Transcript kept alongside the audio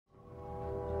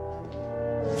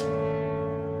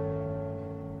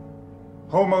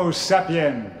Homo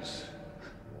sapiens.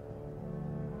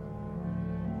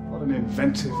 What an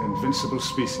inventive, invincible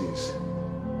species.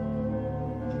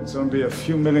 It's only a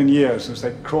few million years since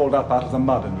they crawled up out of the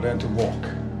mud and learned to walk.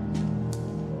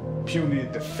 Puny,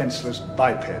 defenseless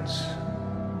bipeds.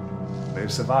 They've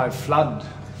survived flood,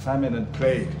 famine, and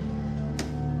plague.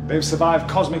 They've survived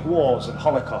cosmic wars and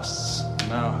holocausts.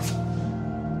 Now,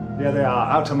 here they are,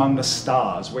 out among the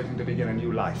stars, waiting to begin a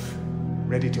new life,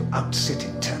 ready to outsit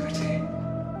eternity.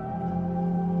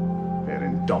 They're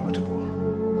indomitable.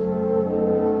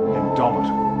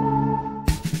 Indomitable.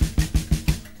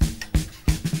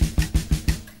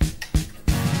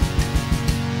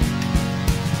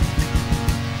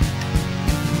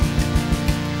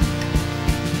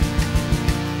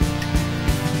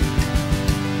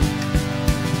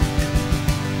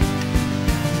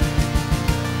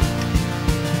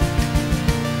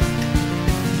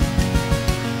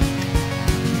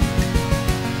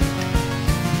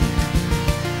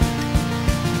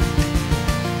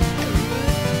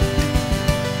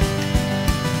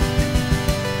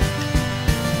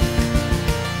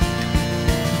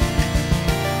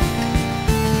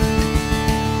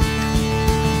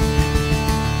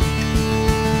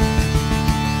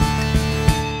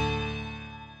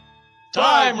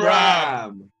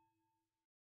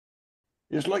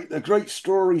 It's like the great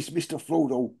stories, Mr.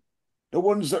 Frodo, the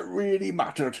ones that really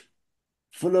mattered.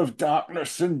 Full of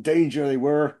darkness and danger they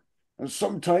were, and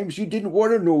sometimes you didn't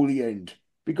want to know the end,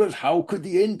 because how could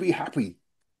the end be happy?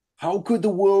 How could the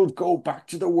world go back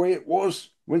to the way it was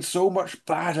when so much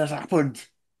bad has happened?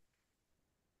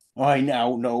 I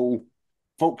now know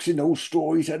folks in those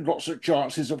stories had lots of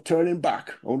chances of turning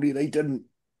back, only they didn't.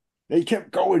 They kept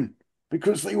going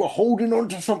because they were holding on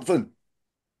to something.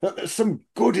 That there's some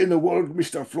good in the world,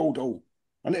 Mr. Frodo,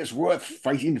 and it's worth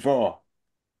fighting for.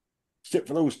 Except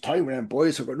for those Time Ram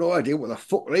boys who've got no idea what the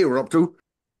fuck they were up to.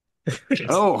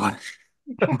 Oh,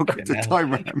 welcome to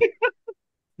Time Ram.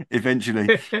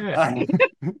 Eventually.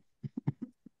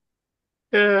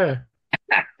 Yeah.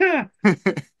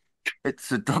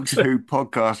 It's a Doctor Who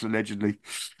podcast, allegedly.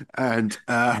 And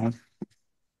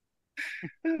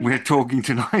we're talking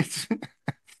tonight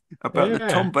about the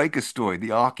Tom Baker story,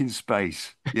 The Ark in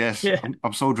Space. Yes, Yeah.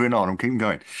 I'm soldiering on. I'm keeping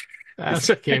going. That's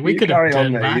okay. We You could have carry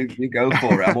on, turned mate. back. You go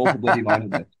for it. I'm all for bloody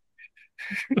minded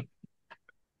it.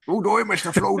 Hold on,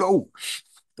 Mr. Frodo.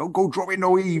 Don't go dropping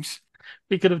no eaves.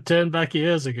 We could have turned back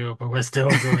years ago, but we're still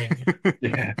going.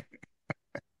 Yeah.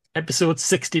 Episode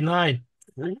 69.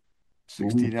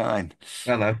 69.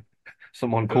 Hello.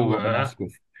 Someone call up and ask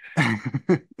us.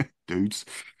 Dudes.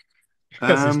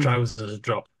 Because his trousers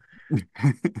drop.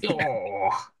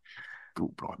 Oh,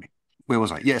 God, blimey. Where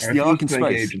was I? Yes, I the Ark in refuse to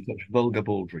Space. engage in such vulgar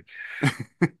baldry.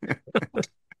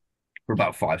 For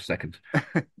about 5 seconds.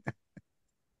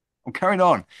 I'm carrying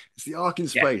on. It's the Ark in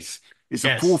Space. It's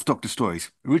the fourth Doctor story,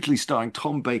 originally starring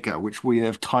Tom Baker, which we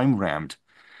have time rammed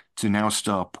to now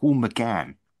star Paul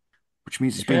McGann, which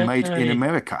means it's been made in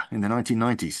America in the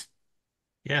 1990s.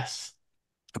 Yes.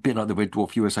 A bit like the Red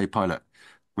Dwarf USA pilot,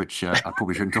 which I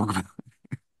probably shouldn't talk about.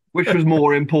 Which was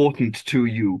more important to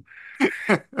you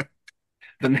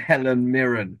than Helen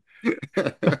Mirren?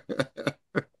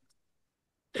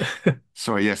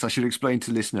 Sorry, yes, I should explain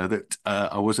to the listener that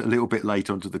I was a little bit late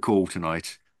onto the call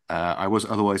tonight. I was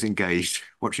otherwise engaged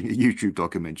watching a YouTube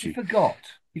documentary. You forgot.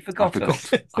 You forgot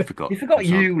us. I forgot. You forgot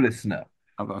you, listener.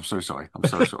 I'm so sorry. I'm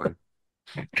so sorry.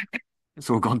 It's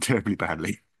all gone terribly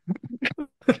badly.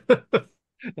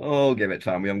 Oh, give it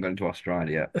time. We haven't gone to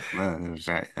Australia.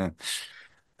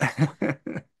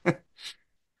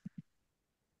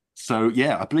 So,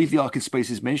 yeah, I believe the Ark in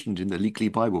Space is mentioned in the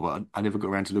Leakley Bible, but I never got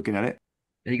around to looking at it.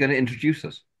 Are you going to introduce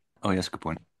us? Oh, yes, good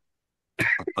point.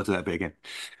 I'll do that bit again.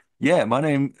 Yeah, my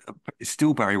name is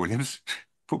still Barry Williams.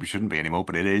 Probably shouldn't be anymore,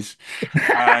 but it is.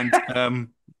 And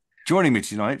joining me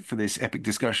tonight for this epic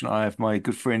discussion, I have my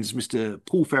good friends, Mr.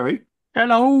 Paul Ferry.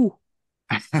 Hello.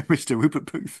 Mr.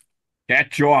 Rupert Booth.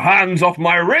 Get your hands off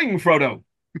my ring, Frodo.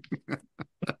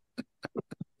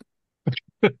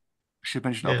 I should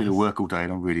mention I've been at work all day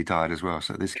and I'm really tired as well,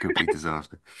 so this could be a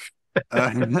disaster.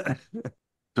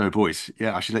 So, boys,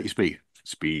 yeah, I should let you speak.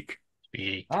 Speak.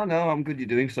 Oh, no, I'm good. You're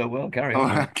doing so well. Carry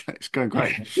on. Okay. It's going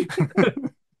great.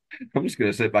 I'm just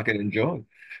going to sit back and enjoy.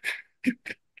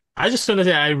 I just want to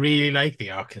say I really like the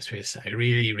Ark in Space. I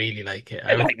really, really like it.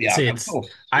 I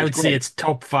would say it's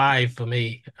top 5 for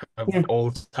me of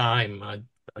all time. I'm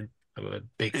a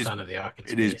big fan of the Ark in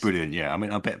Space. It is brilliant, yeah. I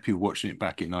mean, I bet people watching it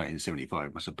back in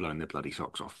 1975 must have blown their bloody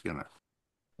socks off, you know.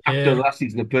 After the last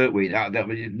season of Pertwee,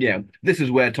 this is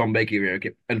where Tom Baker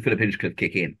and Philip Hinchcliffe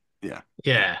kick in. Yeah.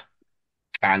 Yeah.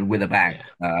 And with a bang.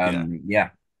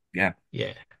 Yeah.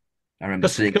 I remember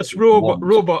seeing it Because once.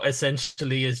 Robot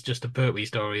essentially is just a Pertwee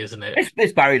story, isn't it?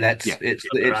 It's Barry Letts. Yeah, The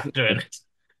other actor in it.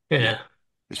 yeah. Yeah.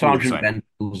 It's all the Sergeant same.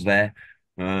 Benton's there,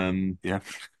 um, Yeah.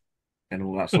 and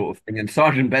all that sort of thing. And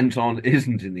Sergeant Benton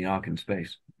isn't in the Ark in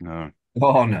Space. No.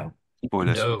 Oh no,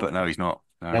 Spoilers, but No. no, he's not.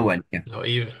 No. no way. Yeah,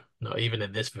 Not even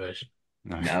in this version.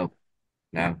 No. no,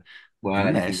 No. no. Well,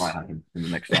 anything might Unless, happen in the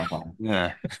next half hour.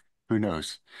 yeah. Who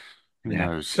knows? Who Yeah,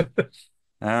 knows?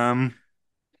 Um,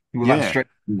 we'll have yeah. straight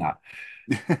from that.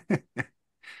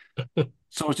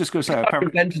 So I was just going to say, Sergeant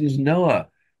apparently, Benton's Noah.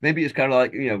 Maybe it's kind of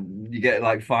like, you get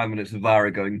like 5 minutes of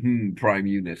Vara going, prime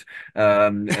unit.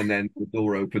 And then the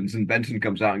door opens and Benton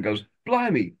comes out and goes,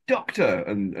 Blimey, Doctor.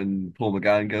 And Paul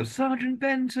McGann goes, Sergeant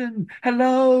Benton,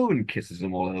 hello, and kisses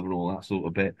him all over and all that sort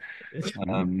of bit.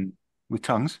 Um, with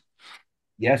tongues.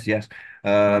 yes, yes.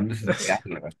 No, This is the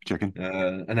after. chicken.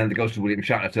 And then the ghost of William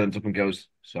Shatner turns up and goes,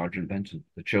 Sergeant Benton,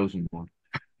 the chosen one,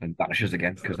 and vanishes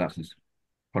again because that's his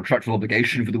contractual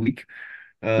obligation for the week.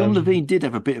 John Levine did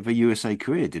have a bit of a USA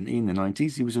career, didn't he? In the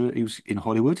 90s, he was in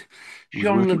Hollywood. He was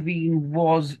John working. Levine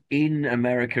was in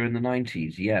America in the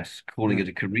 90s, yes, calling Yeah. it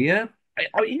a career.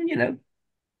 I mean,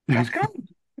 that's kind.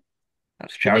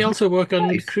 That's Didn't he charitable. also work on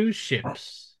Nice. cruise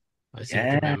ships? I seem to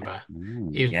Yeah, remember.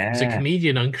 Mm. He was a yeah.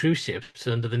 comedian on cruise ships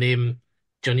under the name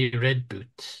Johnny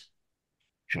Redboot.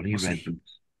 Johnny Was Red he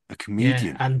Boots. a Yeah,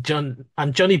 comedian? and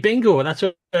Johnny Bingo. That's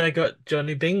where I got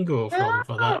Johnny Bingo from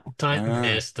for that Oh, Ah,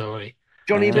 time-based story.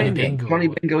 Johnny Johnny ah. Bingo. Johnny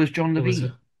Bingo. Bingo is John It was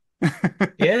Levine.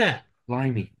 a yeah.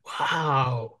 Blimey.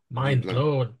 Wow, Mind mind blown.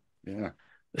 blown. Yeah.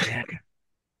 Yeah.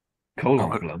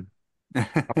 Colon Oh. blown.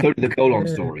 I've told you the colon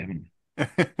Yeah. story,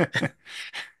 haven't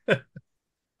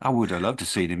I would have loved to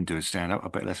see him do a stand-up. I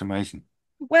bet that's amazing.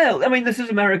 I? Well, I mean, this is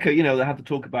America. They have to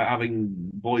talk about having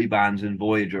boy bands in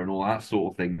Voyager and all that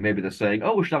sort of thing. Maybe they're saying,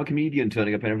 oh, we should have a comedian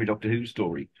turning up in every Doctor Who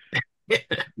story.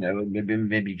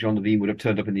 Maybe John Levine would have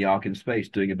turned up in the Ark in Space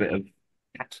doing a bit of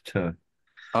actor.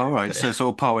 All right, so it's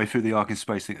all partway through the Ark in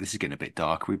Space. Think this is getting a bit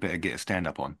dark. We better get a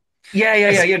stand-up on.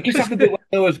 Yeah. Just have the bit where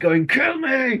Noah's going, kill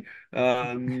me.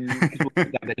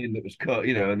 That bit in that was cut,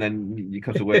 and then you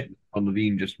cut away from John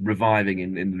Levine just reviving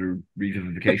in the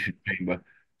revivification chamber,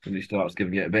 and he starts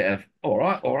giving it a bit of all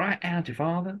right,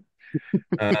 anti-father.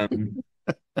 Um,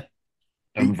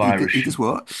 and virus. He does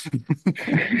what?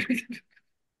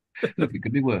 Look, it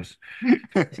could be worse.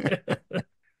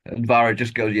 And Vara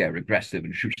just goes, yeah, regressive,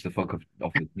 and shoots the fuck off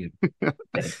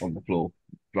on the floor.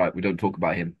 Right, we don't talk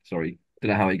about him. Sorry.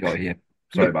 Don't know how he got here.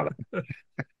 Sorry about that.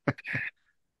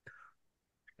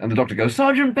 And the doctor goes,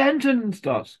 Sergeant Benton, and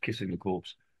starts kissing the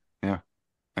corpse. Yeah.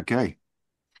 Okay.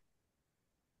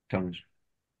 Tongues.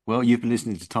 Well, you've been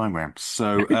listening to Time Ramps,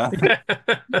 so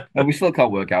And we still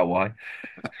can't work out why.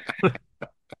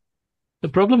 The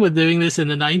problem with doing this in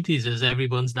the 90s is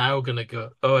everyone's now going to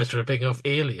go, oh, it's ripping off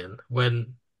Alien,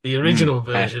 when the original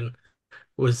version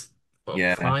was, what,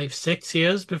 Yeah. 5, 6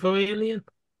 years before Alien?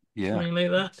 yeah, Something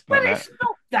like that. like Well, that. it's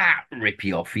not that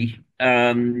rippy-offy.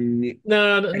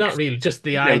 No, not really. Just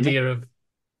the idea of,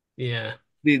 yeah,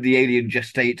 The alien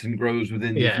gestates and grows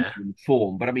within the yeah. human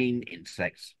form, but I mean,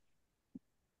 insects.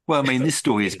 Well, I mean, this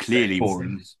story is Insect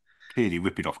forms. clearly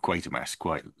ripping off Quatermass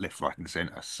quite left, right, and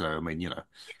centre. So, I mean,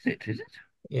 Is it?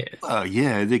 Yeah. well,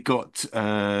 yeah, they got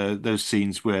those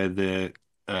scenes where the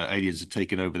aliens are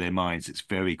taking over their minds. It's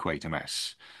very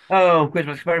Quatermass. Oh,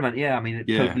 Christmas experiment. Yeah, I mean, it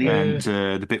Yeah, totally. and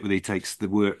the bit where he takes the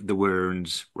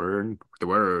worm's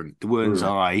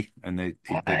eye, and they're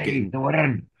Hey, getting the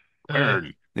worm.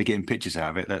 they're getting pictures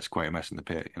out of it. That's quite a mess in the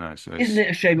pit, So Isn't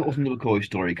it a shame it wasn't a McCoy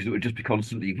story because it would just be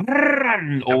constantly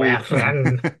all Well,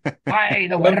 Hi,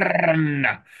 the well, worm.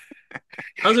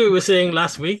 as we were saying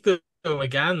last week, though,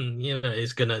 McGann,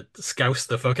 is going to scouse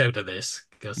the fuck out of this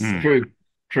because,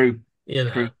 True.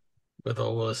 with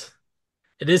all those,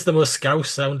 it is the most scouse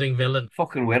sounding villain.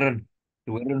 Fucking worm.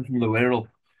 The worm from the world.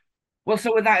 Well,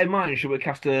 so with that in mind, should we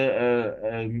cast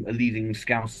a leading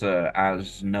scouser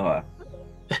as Noah?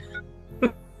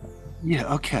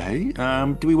 Yeah, okay.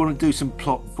 Do we want to do some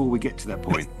plot before we get to that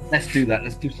point? Let's do that.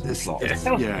 Let's do some plot. yes,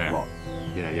 Tell us yeah. the plot.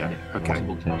 Yeah. Okay.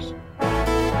 Possible tips.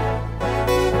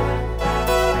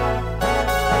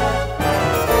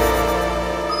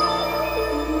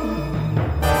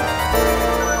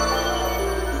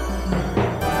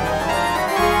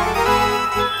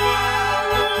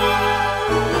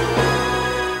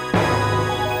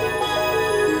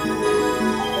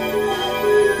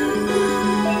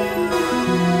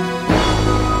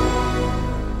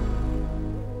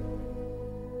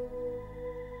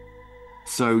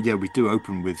 So yeah, we do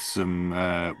open with some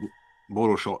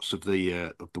model shots of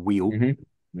the wheel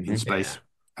in space.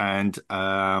 and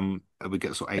we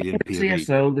get sort of alien POV.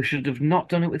 CSO, they should have not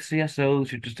done it with CSO. They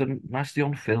should have just done it nicely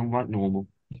on film like normal.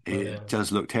 It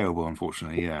does look terrible,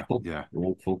 unfortunately. Yeah, Awful. yeah,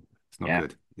 Awful. it's not Yeah.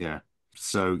 good. Yeah.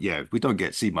 So yeah, we don't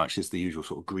get see much. It's the usual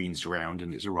sort of green surround,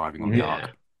 and it's arriving on the Mhm.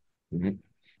 Ark, Mhm.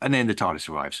 and then the TARDIS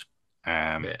arrives.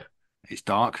 Yeah. It's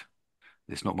dark.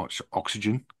 There's not much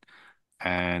oxygen,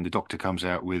 and the Doctor comes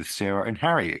out with Sarah and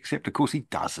Harry. Except, of course, he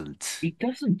doesn't. He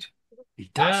doesn't. He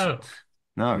No. doesn't.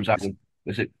 No, Comes out with,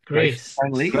 is it Grace.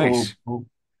 Chang Lee Grace.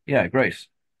 yeah, Grace.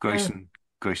 Grace Oh. and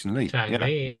Grace and Lee. Chang Yeah,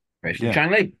 Li. Grace Yeah. and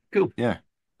Chang Lee. Cool. yeah.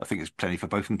 I think there's plenty for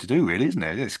both of them to do, really, isn't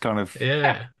it? It's kind of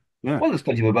Yeah. yeah. Well, there's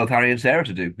plenty for both Harry and Sarah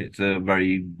to do. It's a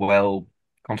very well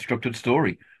constructed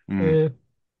story. Mm, Yeah.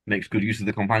 Makes good use of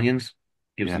the companions.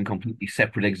 Gives Yeah. them completely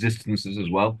separate existences as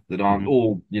well that aren't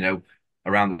all,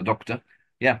 around the Doctor.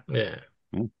 Yeah. Yeah.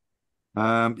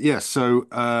 yeah. So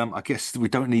I guess we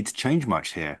don't need to change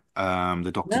much here.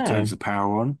 The Doctor No. turns the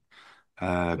power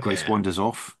on. Grace Yeah. wanders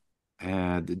off.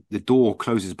 The door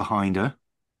closes behind her.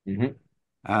 hmm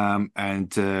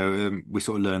And we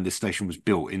sort of learned this station was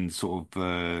built in sort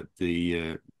of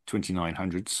the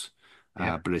 2900s,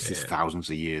 Yeah. but this is Yeah. thousands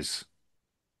of years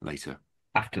later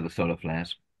After the solar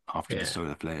flares. after the Yeah.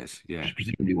 solar flares. Which Yeah. is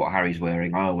presumably what Harry's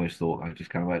wearing. I always thought, I just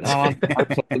kind of went, I'm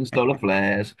something solar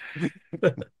flares.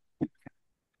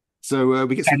 So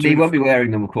we get some And he won't be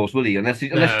wearing them, of course, will he? Unless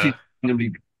he's No.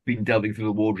 randomly been delving through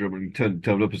the wardrobe and turned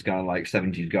up as kind of like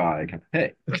 70s guy.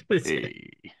 Hey,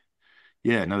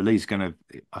 Yeah, no, Lee's gonna.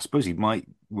 I suppose he might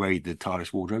raid the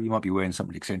TARDIS wardrobe. He might be wearing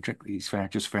something eccentric he's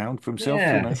just found for himself. You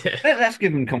yeah. know? Yeah. Let's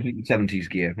give him completely 70s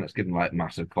gear. Let's give him like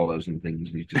massive collars and things.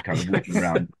 And he's just kind of walking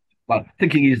around, like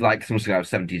thinking he's like some sort of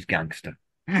 70s gangster,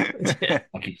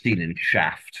 like he's seen in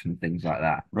Shaft and things like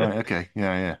that. Right. Okay.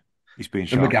 Yeah. Yeah. He's being And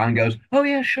sharp. McGann goes, "Oh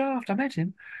yeah, Shaft. I met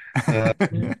him. Yeah.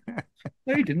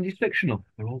 No, he didn't. He's fictional.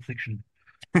 They're all fictional."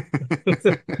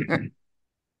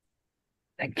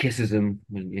 And kisses him.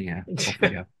 And, yeah, off we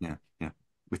go. Yeah. Yeah.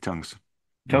 With tongues.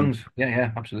 Tongues.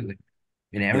 Yeah, absolutely.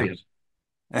 In areas.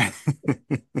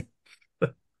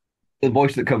 The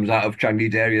voice that comes out of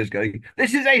Changi's area is going,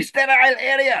 "This is a sterile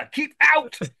area. Keep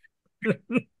out."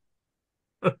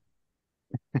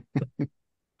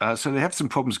 So they have some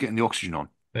problems getting the oxygen on.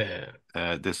 Yeah.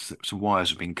 There's some wires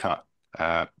have been cut.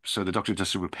 So the Doctor does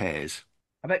some repairs.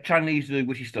 I bet Chinese do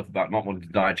witty stuff about not wanting to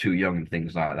die too young and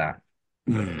things like that.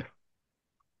 Mm.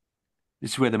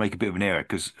 This is where they make a bit of an error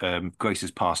because Grace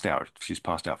has passed out. She's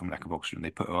passed out from lack of oxygen.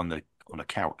 They put her on a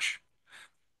couch.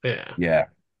 Yeah. Yeah.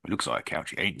 It looks like a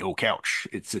couch. It ain't no couch.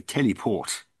 It's a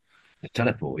teleport. The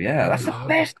teleport, yeah. That's the Oh.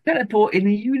 best teleport in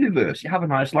the universe. You have a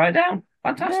nice lie down.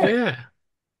 Fantastic. Yeah.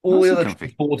 All the Nice other and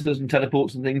comfy. transporters and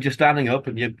teleports and things, you're standing up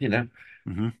and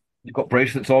hmm you've got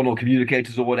bracelets on or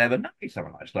communicators or whatever. No, you just have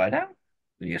a nice lie down.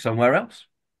 And you're somewhere else.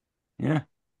 Yeah.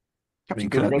 I mean, Captain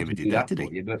good Kirk road never to did do that, that did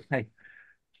for he? you, but hey.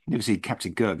 You never see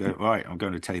Captain Kirk go, right, I'm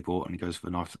going to teleport, and he goes for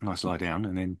a nice lie down,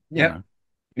 and then, Yep.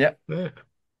 Yeah.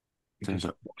 turns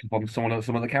up, On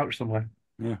some other couch somewhere.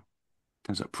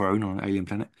 prone on an alien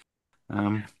planet.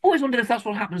 Always wondered if that's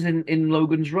what happens in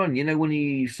Logan's Run. You know, when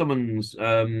he summons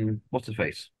what's her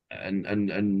face, and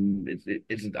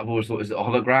it's I've always thought it's a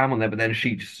hologram on there, but then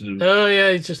she just sort of Oh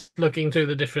yeah, he's just looking through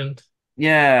the different.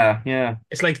 yeah.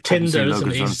 It's like Haven't seen Tinder, isn't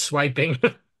Logan's it? Run. He's swiping.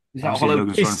 Is that Haven't seen holo?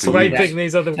 Logan's He's Run for years. swiping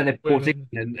these other Teleport women.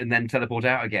 in and then teleport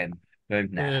out again.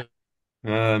 Nah.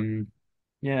 Yeah.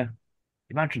 Yeah.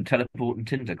 Imagine teleport and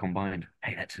Tinder combined.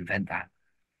 Hey, let's invent that.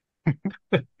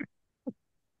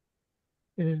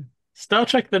 Yeah. Star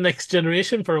Trek: The Next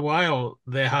Generation, for a while,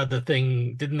 they had the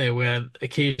thing, didn't they, where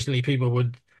occasionally people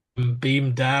would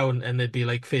beam down and they'd be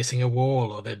like facing a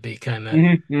wall, or they'd be kind of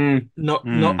not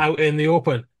out in the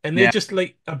open, and they Yeah. just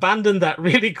like abandoned that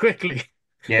really quickly.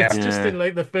 Yeah. It's just in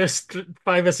like the first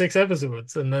 5 or 6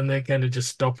 episodes, and then they kind of just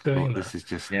stopped doing This that. is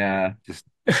just Yeah.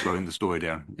 slowing the story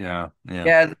down. Yeah.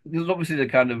 Yeah, there's obviously the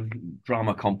kind of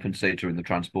drama compensator in the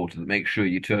transporter that makes sure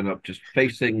you turn up just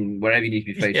facing wherever you need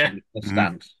to be facing Yeah. the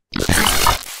stance.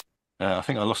 I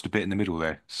think I lost a bit in the middle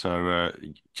there. So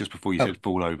just before you said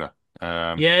fall over.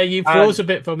 Yeah, you froze a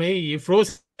bit for me. You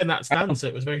froze in that stance.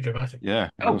 It was very dramatic. Yeah,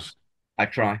 it Oh. was. I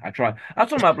try. I was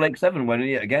talking about Blake Seven when,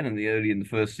 again, in the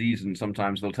first season,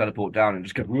 sometimes they'll teleport down and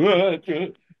just go, Oh,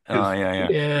 yeah.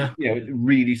 Yeah. it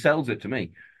really sells it to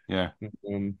me. Yeah,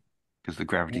 Um, because the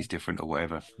gravity's different or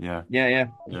whatever. Yeah. yeah.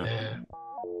 Yeah.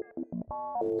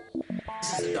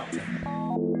 This is the Doctor.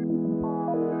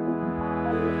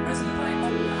 Present time, the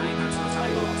High Council of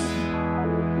Time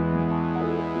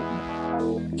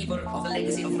Keeper of the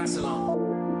legacy of Rassilon.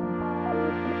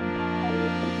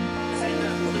 Defender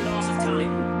of the laws of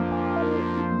time.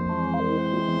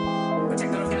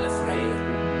 Protector of Gallifrey.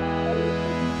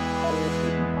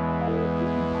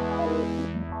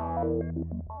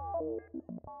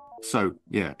 So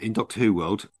yeah, in Doctor Who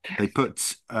world, they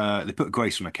put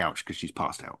Grace on a couch because she's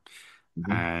passed out,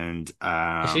 Mhm. and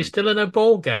Is she still in a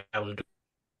ball gown?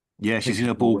 yeah, I think she's in she's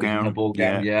a ball always in a gown. ball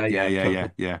gown. Yeah, Yeah, yeah, yeah, yeah, yeah,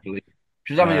 totally. yeah. Totally.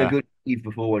 She was having a Uh, good Eve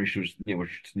before when she was,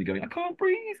 going, I can't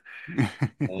breathe.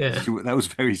 Yeah. that was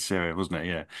very serious, wasn't it?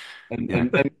 Yeah, And yeah.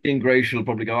 and in Grace, she'll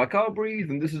probably go, I can't breathe,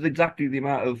 and this is exactly the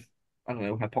amount of, I don't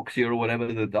know, hypoxia or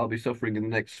whatever that I'll be suffering in the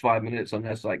next 5 minutes,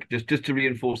 unless like just to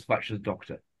reinforce the fact she's a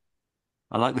doctor.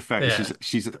 I like the fact that Yeah.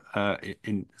 she's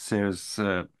in Sarah's.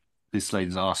 This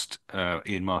lady's asked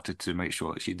Ian Martin to make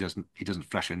sure that he doesn't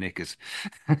flash her knickers,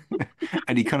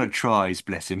 and he kind of tries,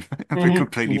 bless him, but Mhm,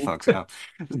 completely mhm. fucks it up.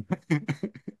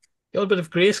 Got a bit of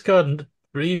grace couldn't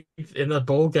breathe in a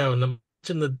ball gown.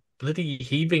 Imagine the bloody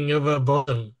heaving of her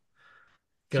bottom.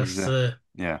 She's Because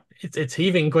yeah, it's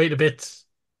heaving quite a bit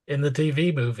in the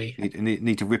TV movie.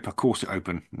 need to rip her corset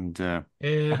open and I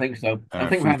Yeah. think so. I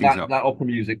think we free have things that up. that opera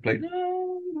music played.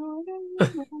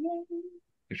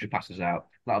 If she passes out,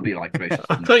 that'll be like Grace's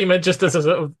I theme. thought you meant just as a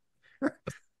sort of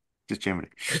Just generally.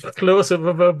 close up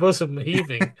of her bosom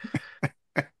heaving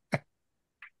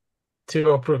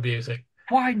to opera music.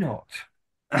 Why not?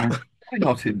 Why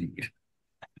not indeed?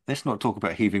 Let's not talk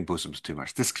about heaving bosoms too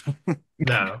much. This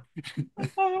No.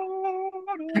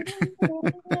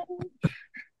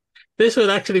 This would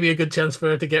actually be a good chance for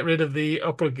her to get rid of the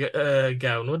opera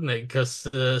gown, wouldn't it? Because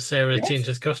Sarah Yes.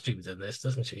 changes costumes in this,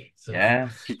 doesn't she? So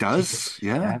she Yes. she could does.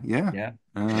 Yeah, Yeah. yeah. Yeah.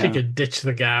 she Yeah. Uh, could ditch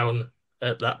the gown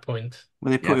at that point.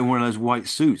 well, they put Yeah. in one of those white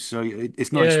suits, so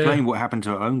it's not Yeah, explained what happened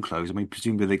to her own clothes. I mean,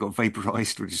 presumably they got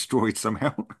vaporized or destroyed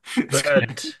somehow.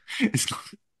 but It's not,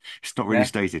 it's not really Yeah.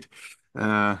 stated.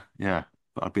 Yeah,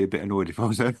 but I'd be a bit annoyed if I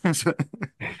was there.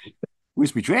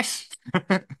 Where's my dress?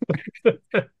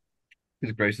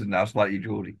 Because Grace is now slightly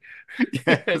Geordie.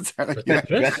 Yeah, exactly. my Yeah.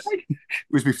 Dress, dress. like,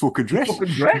 Where's my fucking you dress?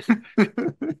 fucking dress.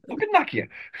 Fucking knack you.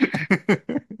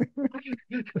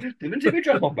 Didn't take my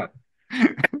dress off, man.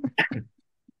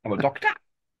 I'm a doctor.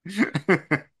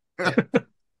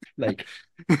 Like,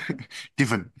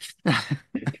 Different.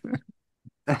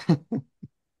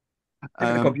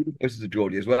 even the Um, computer voice is a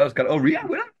Geordie as well. I was kind of, oh, Rhea,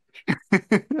 will I?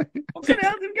 Fucking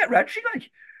hell, didn't get red, she like,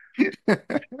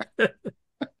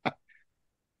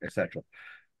 etc.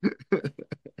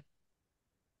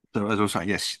 So as I was saying,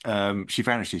 yes, she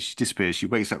vanishes, she disappears, she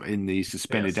wakes up in the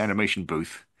suspended Yes, animation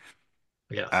booth.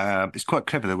 yes, It's quite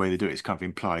clever the way they do it. It's kind of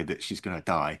implied that she's going to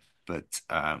die, but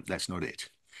that's not it.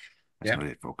 That's Yeah. not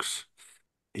it, folks.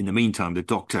 In the meantime, the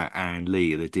Doctor and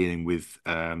Lee are dealing with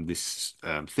this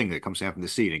thing that comes down from the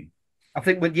ceiling. I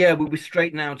think, we're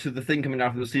straight now to the thing coming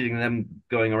down from the ceiling and them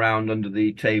going around under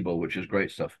the table, which is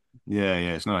great stuff. Yeah,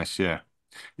 yeah, it's nice. Yeah,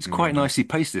 it's quite Mm. nicely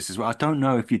paced. This as well. I don't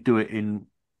know if you do it in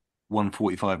one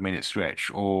 45-minute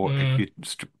stretch or if mm, you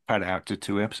pad it out to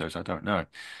two episodes. I don't know.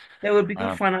 There would be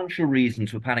good Um, financial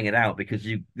reasons for padding it out because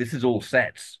this is all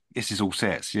sets. this is all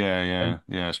sets. Yeah, And yeah,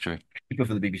 yeah. That's true. cheaper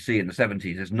for the BBC in the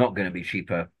 70s. It's not going to be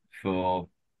cheaper for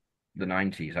the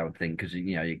 90s, I would think, because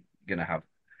you're going to have.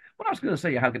 Well, I was going to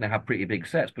say you're going to have pretty big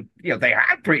sets, but they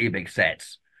had pretty big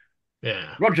sets.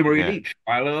 yeah, Roger Murray Yeah, Leach.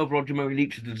 I love Roger Murray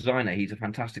Leach as a designer. He's a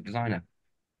fantastic designer.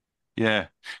 yeah.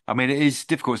 I mean, it is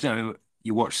difficult.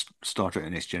 You watch Star Trek: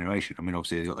 The Next Generation. I mean,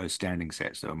 obviously they've got those standing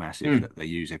sets that are massive Mm. that they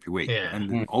use every week, yeah,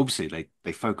 and Mm. obviously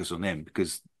they focus on them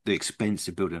because the expense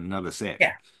of building another set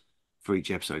Yeah, for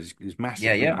each episode is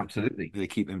yeah, massive, yeah, isn't it? absolutely. They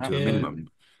keep them to a yeah. minimum.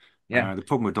 Absolutely. Yeah. The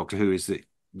problem with Doctor Who is that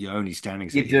your only standing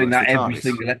You're set you've got doing is the that every TARDIS.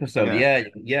 single episode. Yeah. Yeah,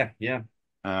 yeah, yeah.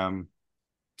 Um,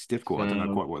 it's difficult. I don't know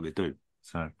So, quite what they do.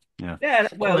 So yeah. yeah,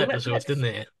 Bottle well, episodes, didn't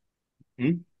they?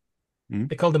 Hmm? Hmm?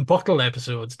 They called them bottle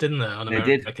episodes, didn't they, on They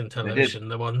did. American They did. television?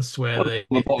 The ones where Well, they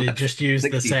the bottle they episodes just used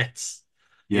the 60s. sets.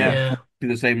 Yeah. Yeah, For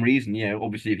the same reason,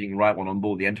 obviously if you can write one on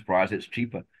board the Enterprise, it's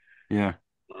cheaper. Yeah.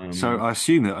 So Um, I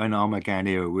assume that in our McGann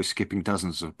era, we're skipping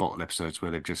dozens of bottle episodes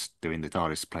where they're just doing the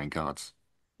TARDIS playing cards.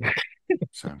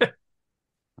 So.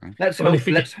 if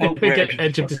we let's hope we we're get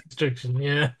Edge of Destruction,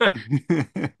 yeah,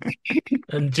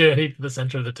 and Journey to the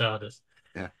Center of the TARDIS.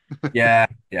 Yeah. yeah,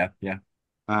 yeah, yeah.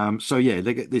 So yeah,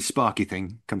 they get this sparky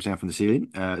thing comes down from the ceiling,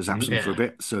 zaps them for a Yeah,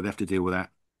 bit, so they have to deal with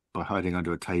that by hiding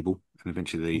under a table, and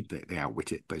eventually they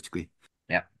outwit it, basically.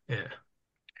 Yeah. yeah,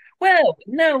 Well,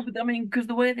 no, but I mean, because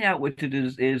the way they outwitted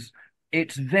is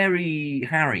it's very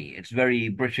Harry. It's very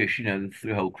British,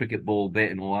 the whole cricket ball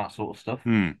bit and all that sort of stuff.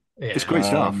 It's yeah. great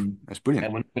stuff. That's brilliant.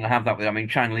 And we're not going to have that with, I mean,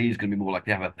 Chang Lee's going to be more like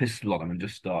they have a pistol on him and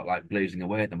just start like blazing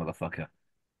away at the motherfucker.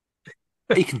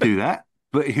 He can do that,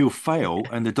 but he'll fail,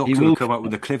 and the He Doctor will will, come up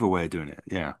with a clever way of doing it.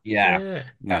 Yeah, yeah, Yeah.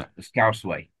 yeah. the Scouse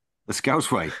way. The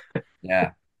Scout's way.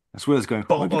 Yeah. That's where it's going.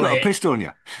 Why have you Bottle got a it. pistol on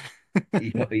you?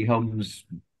 He hums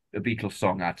a Beatles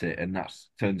song at it, and that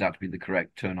turns out to be the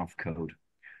correct turn-off code.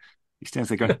 He stands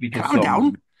there Because going, calm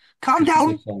down, calm because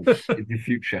down. Beatles songs in the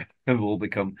future have all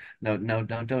become no, no,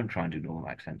 no, don't try and do normal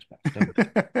accents, Baz.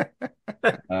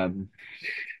 Don't. Um,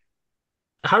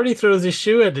 Harry throws his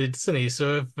shoe at it, doesn't he?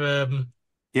 So if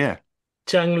Yeah.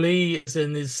 Chang Li is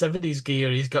in his 70s gear,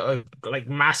 he's got a like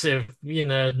massive,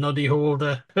 noddy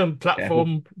holder Careful.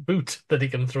 platform boot that he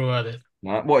can throw at it.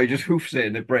 What, he just hoofs it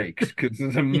and it breaks because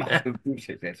there's a Yeah. massive boot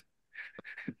in it.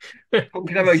 Oh, we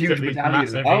can have a He's huge got these medallion.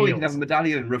 massive Oh, we can have a heels.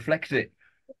 medallion and reflect it.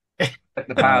 Let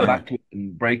the power back to it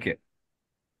and break it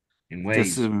in Does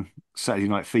waves. some Saturday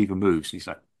Night Fever moves. And he's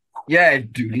like, Yeah,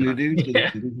 Yeah.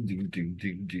 yeah,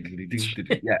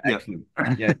 yeah, excellent.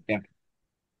 Yeah, yeah.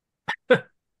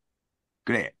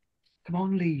 great. Come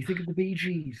on, Lee, think of the Bee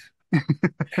Gees.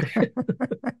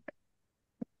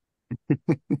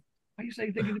 Why are you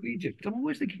saying think of the Bee Gees? I'm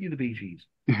always thinking of the Bee Gees.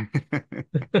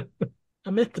 I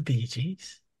met the Bee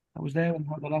Gees. I was there when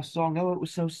I heard the last song. Oh, it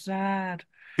was so sad.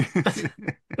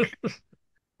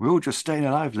 We're all just staying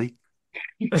alive, Lee.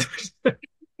 Yes.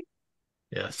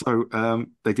 So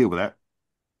they deal with that.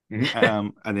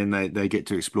 Mhm. And then they get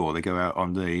to explore. They go out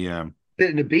on the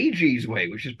In the Bee Gees way,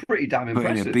 which is pretty damn put in a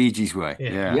impressive. Bee Gees way.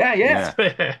 Yeah. Yeah, Yeah,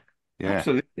 yeah, yeah,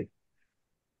 absolutely.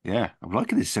 yeah. I'm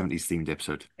liking this 70s themed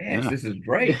episode. Yes, Yeah, this is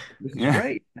great. This is yeah.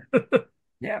 great.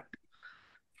 Yeah.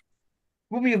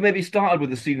 Would we have maybe started with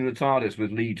the scene in the TARDIS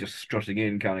with Lee just strutting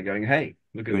in, kind of going, "Hey,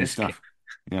 look at Doing this stuff.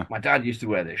 kid. Yeah, My dad used to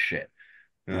wear this shit."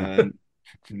 yeah.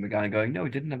 And the guy going, "No, he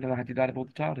didn't. I've never had your dad aboard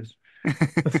the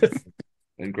TARDIS."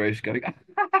 And Grace going,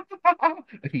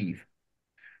 "Eve."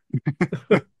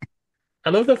 I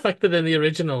love the fact that in the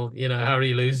original,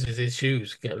 Harry loses his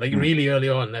shoes, like really early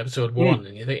on in episode one,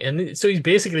 and you think, and so he's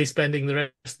basically spending the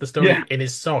rest of the story Yeah. in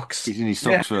his socks. He's in his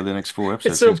Yeah. socks for the next 4 It's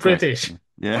episodes. so It's great. British. I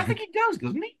Yeah, think he does,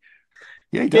 doesn't he?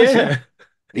 yeah, he does. Yeah, Yeah.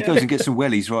 he Yeah. goes and gets some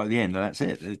wellies right at the end, and that's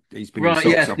it. He's been in Right, socks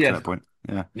yes, up to yes. that point.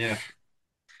 Yeah, Yeah.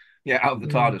 Yeah, out of the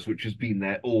TARDIS, which has been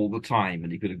there all the time,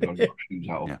 and he could have gone and got shoes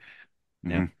out of. yeah,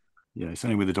 Yeah. Mhm. Yeah. It's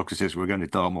only when the doctor says we're going to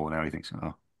Dartmoor now. He thinks,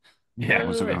 oh, Yeah. I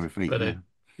want something on Right. my feet. But Yeah.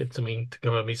 it's something to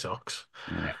cover me socks.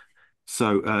 Yeah.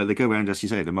 So they go around, as you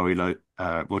say, the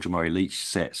Roger Murray Leach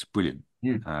sets, brilliant.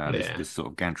 Yeah. This sort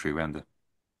of gantry Yeah.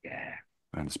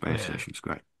 around the space Yeah. station is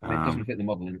great. I mean, it doesn't fit the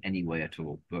model in any way at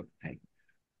all, but hey.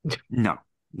 No.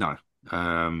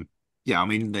 Yeah, I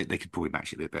mean they could probably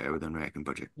match it a bit better with an American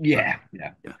budget. Yeah.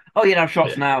 Oh,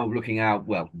 shots now looking out.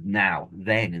 Well,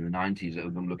 then in the 90s,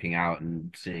 of them looking out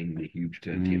and seeing the huge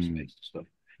eternity of space and stuff.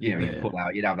 You pull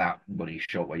out. You'd have that funny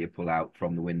shot where you pull out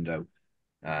from the window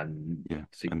and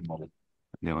see the model.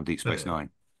 They're on Deep Space Nine.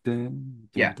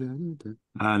 Yeah.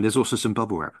 And there's also some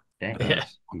bubble wrap Yeah.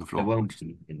 on the floor. There won't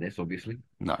be in this, obviously.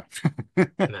 No.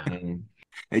 No.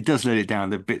 It does let it down.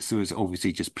 The bits that was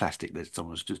obviously just plastic that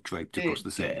someone's just draped across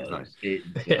the set.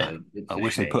 Yeah. I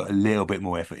wish they put a little bit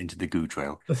more effort into the goo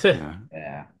trail.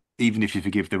 Yeah. Even if you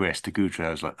forgive the rest, the goo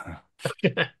trail is like.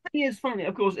 Yeah, it's funny.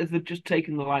 Of course, if they've just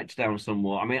taken the lights down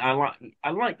somewhat. I mean, I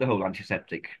like the whole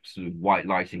antiseptic sort of white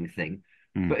lighting thing,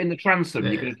 but in the transom,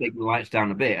 you could have taken the lights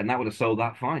down a bit, and that would have sold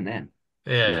that fine then.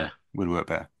 Yeah. Would work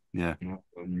better. Yeah.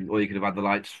 Or you could have had the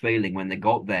lights failing when they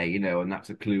got there, and that's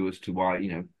a clue as to why,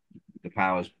 the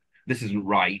powers. This isn't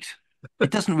right.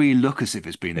 It doesn't really look as if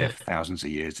it's been there for thousands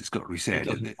of years. It's got to be said.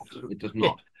 It does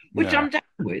not. Which I'm down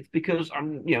with because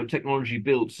technology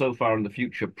built so far in the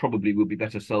future probably will be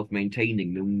better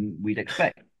self-maintaining than we'd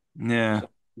expect. Yeah. So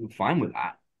I'm fine with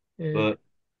that. Yeah. But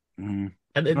and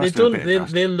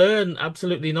they learn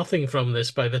absolutely nothing from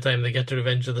this by the time they get to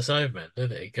Revenge of the Cybermen, do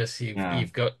they? Because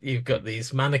you've got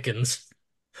these mannequins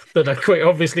that are quite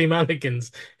obviously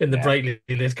mannequins in the brightly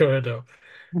lit corridor.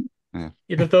 Yeah.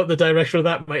 You'd have thought the director of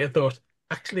that might have thought,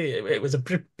 actually, it was a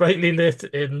brightly lit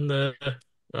in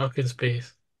Ark in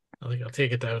Space. I think I'll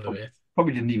take it down a bit.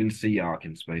 Probably didn't even see Ark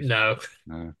in Space. No.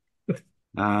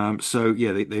 So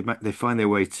yeah, they find their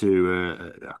way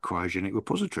to a cryogenic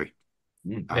repository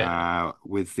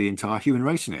with the entire human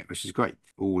race in it, which is great.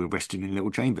 All resting in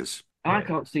little chambers. I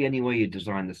can't see any way you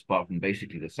design this apart from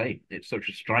basically the same. It's such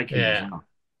a striking design.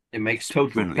 It makes total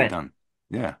brilliantly sense. done.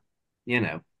 Yeah.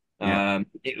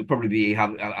 It would probably be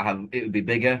it would be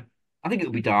bigger. I think it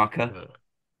would be darker.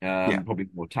 Probably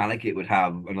more metallic. It would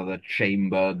have another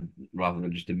chamber rather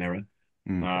than just a mirror.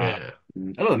 Although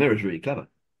the mirror is really clever.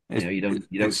 You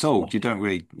don't solved. You don't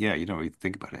really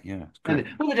think about it. Yeah. They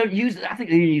don't use it. I think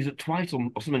they use it twice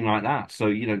or something like that, so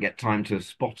you don't get time to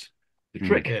spot the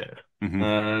trick.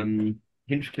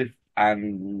 Hinchcliffe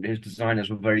and his designers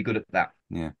were very good at that.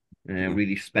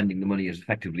 Really spending the money as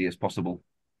effectively as possible.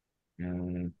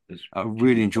 I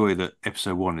really enjoy that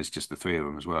episode 1 is just the three of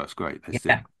them as well. It's great.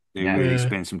 They Yeah. really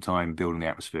spend some time building the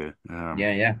atmosphere.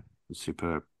 Yeah. It's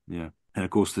superb. Yeah. And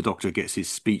of course, the Doctor gets his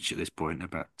speech at this point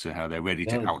about how they're ready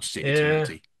to Does. outsit Yeah.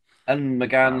 eternity. And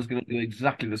McGann's going to do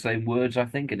exactly the same words, I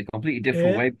think, in a completely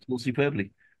different way, but still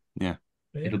superbly. Yeah.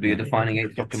 It'll be a defining Eighth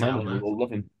Good Doctor moment. sound, We'll all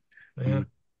love him. Yeah.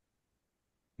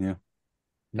 Yeah.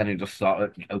 Then he'll just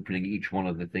start opening each one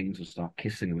of the things and start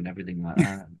kissing them and everything like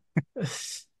that.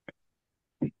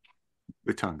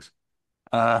 With tongues.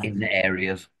 In the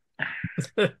areas.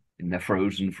 In their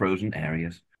frozen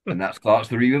areas. And that starts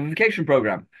the revivification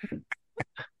program.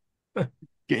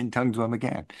 Getting tongues by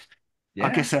McGann. Yeah.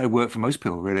 I guess that would work for most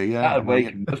people, really. Yeah. That'd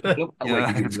wake most people up. That'd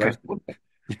wake let's the go. rest of them.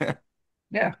 Yeah.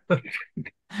 Yeah.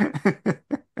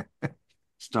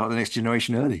 Start the next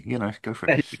generation early, go for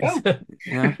There it. you go.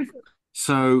 Yeah.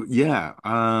 So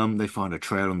they find a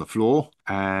trail on the floor,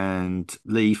 and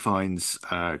Lee finds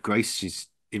Grace. She's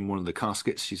in one of the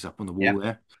caskets. She's up on the wall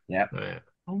there. Yeah.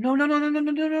 Oh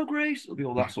no, Grace. It'll be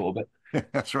all that sort of bit.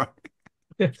 That's right.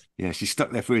 Yeah, she's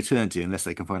stuck there for eternity unless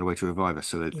they can find a way to revive her.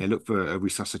 So they look for a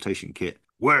resuscitation kit.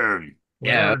 Mourn.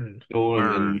 Yeah. And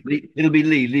it'll be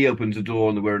Lee. Lee opens the door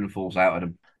and the Wirren falls out at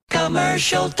him.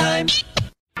 Commercial time.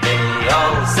 They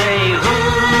all say, who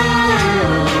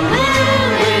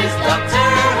is Doctor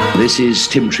Who? This is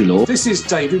Tim Trelaw. This is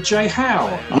David J.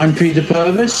 Howe. I'm Peter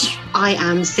Purvis. I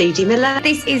am Sadie Miller.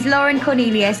 This is Lauren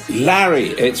Cornelius. Larry,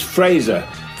 it's Fraser.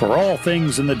 For all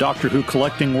things in the Doctor Who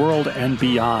collecting world and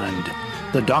beyond,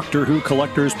 the Doctor Who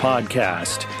Collectors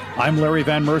Podcast. I'm Larry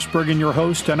Van Mersbergen, your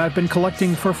host, and I've been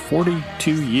collecting for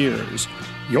 42 years.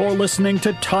 You're listening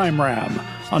to Time Ram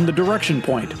on the Direction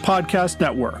Point Podcast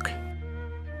Network.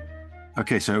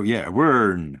 Okay, so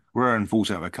Wirren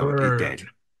falls out of a cover. He's dead.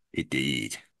 He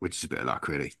did, which is a bit of luck,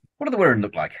 really. What do the Wirren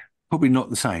look like? Probably not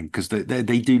the same because they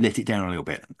do let it down a little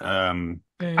bit. I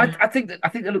think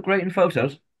they look great in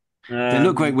photos. They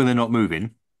look great when they're not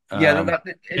moving. It's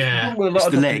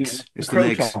the legs. It's the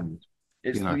legs.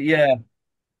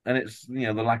 And it's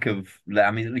the lack of. I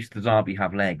mean, at least the Zarbi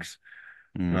have legs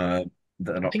that are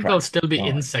not. I think they'll still be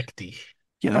insecty.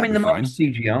 Yeah, I mean, they might be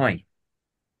CGI.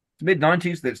 It's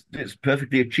mid-90s. It's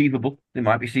perfectly achievable. They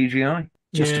might be CGI.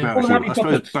 Just about. Or they might be I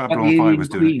suppose puppets, Babylon like 5 was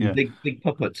doing it. Big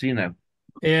puppets,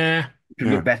 Yeah. Could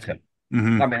look better.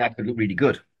 Mm-hmm. I mean, that could look really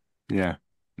good. Yeah.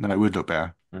 No, it would look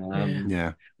better.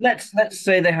 Yeah. Let's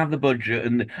say they have the budget,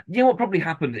 and what probably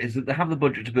happened is that they have the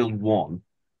budget to build one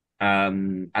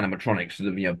animatronic sort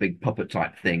of big puppet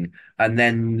type thing, and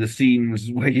then the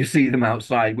scenes where you see them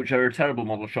outside, which are a terrible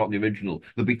model shot in the original,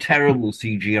 there'll be terrible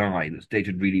CGI that's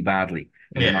dated really badly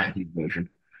in the 90s version.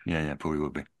 Yeah, probably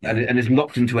would be. Yeah. And it's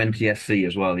locked into NTSC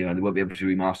as well. They won't be able to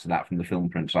remaster that from the film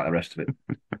prints like the rest of it.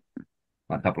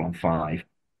 Like Babylon 5.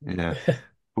 Yeah.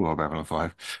 Poor Babylon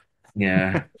 5.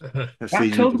 Yeah. I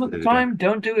told them at the time,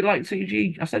 don't do it like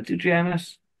CG. I said to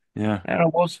JMS. Yeah. There I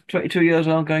was, 22 years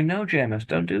old, going, no, JMS,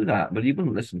 don't do that. But he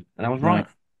wouldn't listen. And I was right.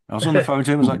 I was on the phone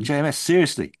to him. I was like, JMS,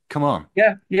 seriously, come on.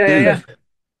 Yeah.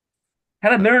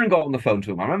 Helen Mirren got on the phone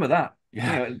to him. I remember that.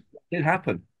 Yeah. It did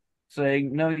happen.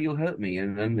 Saying, no, you'll hurt me.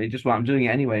 And he just went, I'm doing it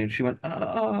anyway. And she went,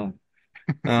 oh.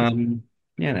 It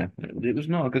was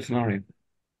not a good scenario.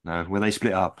 No, when they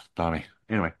split up, blimey.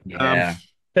 Anyway. Yeah.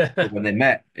 But when they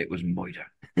met, it was Moida.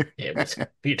 It was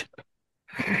Peter.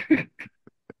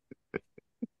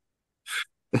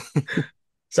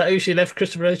 Is that who she left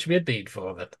Christopher H. Midbeat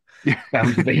for? That.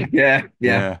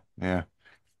 Yeah.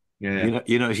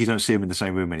 You notice you don't see him in the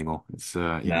same room anymore. It's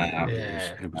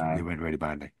it went really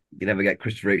badly. You never get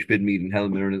Christopher H. Bidmead and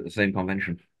Helen Mirren at the same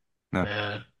convention.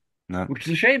 No. Which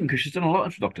is a shame because she's done a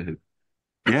lot for Doctor Who.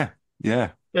 Yeah.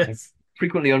 Yes.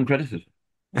 Frequently uncredited.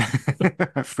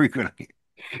 Frequently.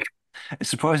 It's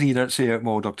surprising you don't see her at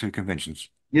more Doctor Who conventions.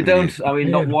 You don't. I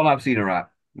mean, not one I've seen her at.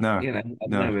 No.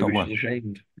 Not one. She's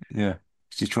ashamed. Yeah.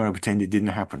 She's trying to pretend it didn't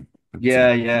happen. But,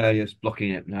 yes,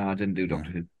 blocking it. No, I didn't do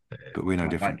Doctor Who. But we know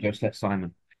different. Just let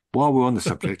Simon. While we're on the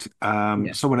subject,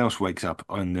 someone else wakes up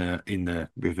in the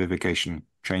revivification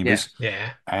chambers.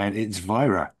 Yeah. And it's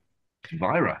Vira.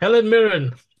 Helen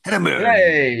Mirren.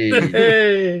 Hey!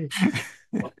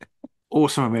 Or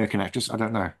some American actress. I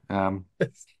don't know.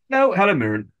 No, Helen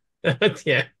Mirren.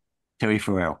 Yeah. Terry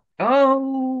Farrell.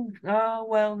 Oh,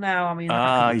 well, now, I mean...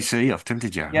 you see, I've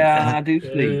tempted you. Yeah, I do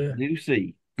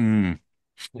see. Mm.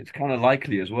 It's kind of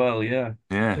likely as well, yeah.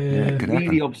 Yeah, You're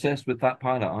really obsessed with that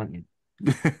pilot, aren't you?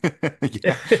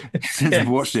 Yeah. Since I've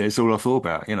watched it, it's all I thought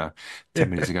about, 10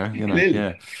 minutes ago.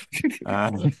 Yeah.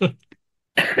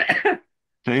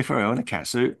 Terry Farrell in a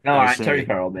catsuit. Terry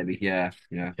Farrell, maybe. Yeah.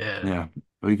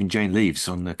 Or even Jane Leaves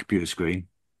on the computer screen.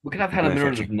 We could have Helen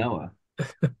Mirren as Noah,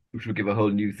 which would give a whole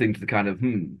new thing to the kind of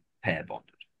hair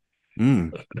bonded.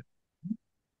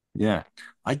 Yeah.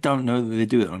 I don't know that they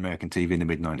do it on American TV in the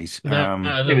mid-90s. No,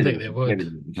 I don't Maybe think they maybe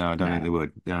would. No, I don't think they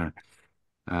would. Yeah.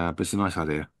 But it's a nice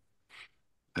idea.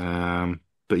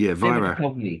 But yeah, David Vira,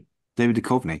 Duchovny David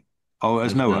Duchovny. Oh,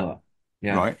 as as Noah. Noah.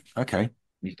 Yeah, Right. Okay.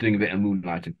 he's doing a bit of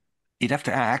moonlighting He'd have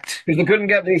to act. because they couldn't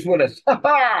get Bruce Willis.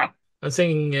 I was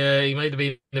thinking he might have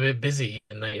been a bit busy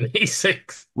in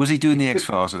 '96. Was he doing the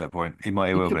X-Files at that point? He might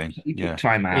have well been. He took Yeah.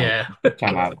 time out. Yeah.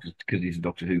 Time out because he's a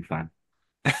Doctor Who fan.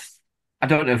 I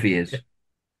don't know if he is.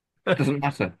 Doesn't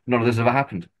matter. None of this ever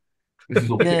happened. This is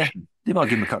all Yeah. fiction. They might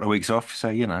give him a couple of weeks off. So,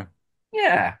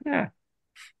 Yeah, yeah,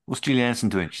 what's Julie Hanson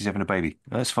doing? She's having a baby.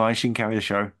 That's fine. She can carry the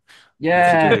show.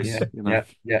 yeah, She yeah, does,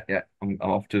 yeah. I'm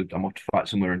off to fight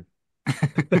somewhere and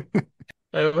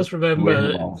I always somewhere in the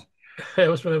remember world. I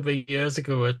always remember years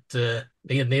ago at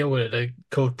me and Neil were at a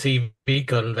cult TV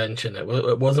convention. It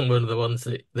wasn't one of the ones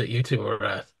that you two were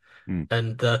at. Hmm.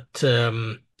 And that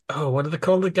what do they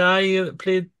call the guy that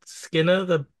played Skinner,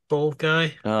 the bald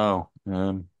guy? Oh, I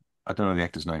don't know the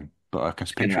actor's name, but I can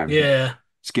picture him. Yeah.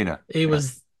 Skinner. He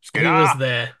was Skinner.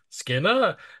 there.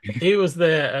 Skinner. He was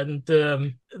there, and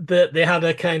they had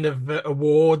a kind of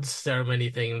awards ceremony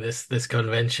thing. This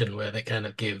convention where they kind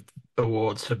of give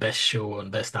awards for best show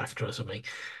and best actor or something.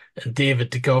 And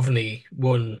David Duchovny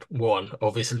won one.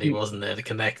 Obviously, he wasn't there to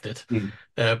connect it,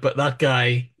 but that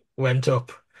guy went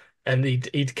up, and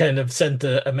he'd kind of sent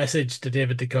a message to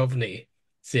David Duchovny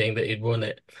saying that he'd won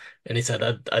it, and he said,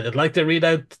 "I'd like to read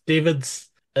out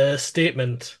David's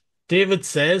statement." David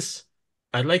says,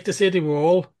 "I'd like to say to you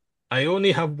all, I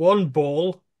only have one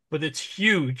ball, but it's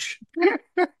huge."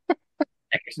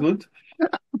 Excellent.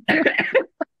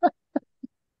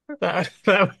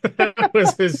 That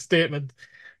was his statement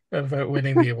about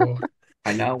winning the award.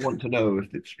 I now want to know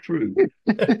if it's true.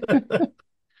 David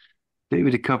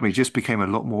Duchovny just became a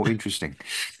lot more interesting.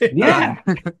 Yeah,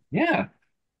 yeah,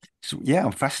 So, yeah,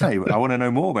 I'm fascinated. I want to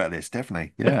know more about this.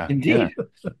 Definitely. Yeah. indeed.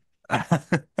 Yeah.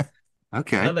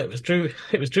 Okay. Well, it was true.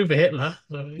 It was true for Hitler.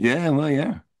 So Yeah. Well,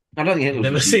 yeah. I don't think it you was.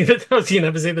 never seen it. You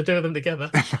never seen the two of them together.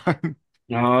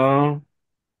 No.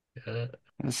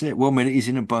 That's it. 1 minute he's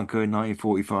in a bunker in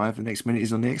 1945. The next minute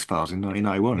he's on the X-Files in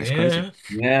 1991. It's crazy.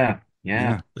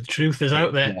 Yeah. The truth is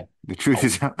out there. The truth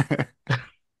is out there.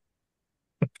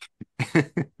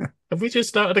 Have we just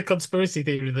started a conspiracy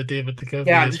theory that David Duchovny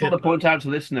Yeah, I is just want to Hitler? point out to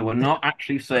the listener, we're not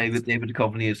actually saying that David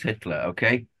Duchovny is Hitler,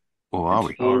 okay? Or are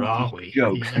we? Or are we?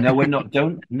 Jokes. Yeah. No, we're not.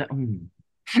 Don't. No.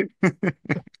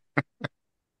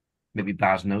 Maybe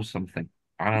Baz knows something.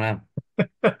 I don't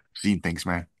know. Seen things,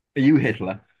 man. Are you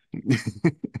Hitler? Are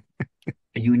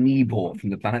you Niebuhr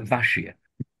from the planet Vashia?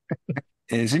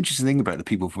 It's an interesting thing about the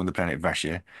people from the planet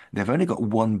Vashia. They've only got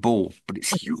one ball, but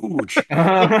it's huge.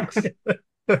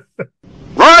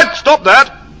 Right, stop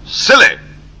that! Silly!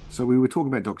 So we were talking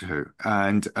about Doctor Who,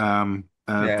 and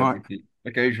Yeah,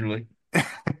 occasionally.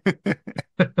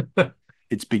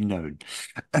 it's been known.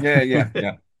 Yeah.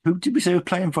 Who did we say was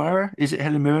playing Vira? Is it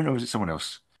Helen Mirren or is it someone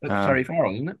else? Terry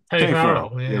Farrell, isn't it? Terry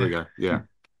Farrell. Yeah. There we go. Yeah,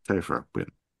 Terry Farrell.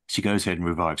 Brilliant. She goes ahead and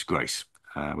revives Grace,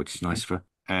 which is nice of her.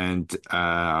 And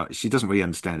she doesn't really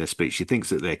understand their speech. She thinks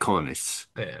that they're colonists.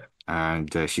 Yeah.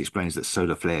 And she explains that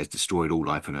solar flares destroyed all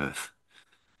life on Earth.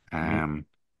 And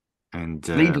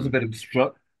Lee does a bit of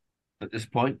strut at this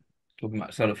point, talking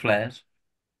about solar flares.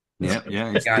 Yeah,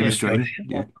 it's demonstrating.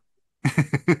 Yeah.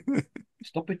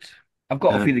 Stop it. I've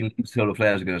got a feeling solar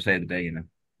flares are going to save the day, you know.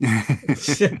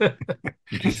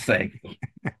 Just saying.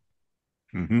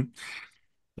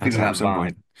 That's at some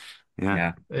point.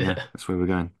 Yeah, Yeah. that's where we're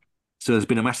going. So there's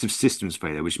been a massive systems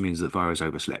failure, which means that Vira's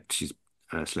overslept. She's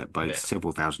slept by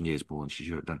several thousand years more than she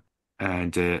should have done.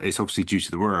 And it's obviously due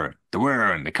to the whirr. The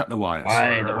whirr, they cut the wires.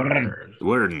 The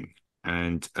whirr.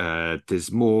 And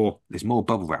there's more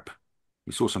bubble wrap.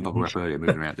 We saw some bubble wrap earlier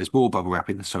moving around. There's more bubble wrap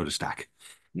in the solar stack.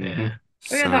 Yeah.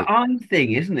 Oh, yeah, that eye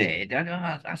thing, isn't it?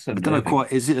 That's I don't know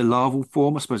quite. Is it a larval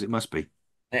form? I suppose it must be.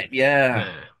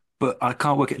 Yeah. But I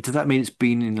can't work it. Does that mean it's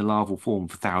been in the larval form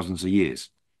for thousands of years?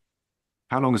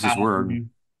 How long has this worm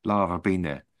larva been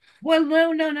there? Well,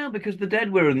 no, because the dead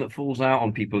Wirren that falls out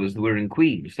on people is the Wirren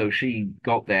Queen. So she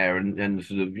got there and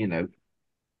sort of,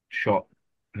 shot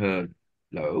her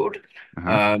load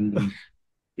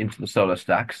into the solar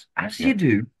stacks, as you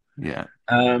do. Yeah.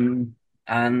 And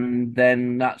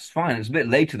then that's fine. It's a bit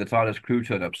later the TARDIS crew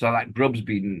turned up, so that grub's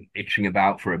been itching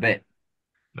about for a bit.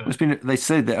 They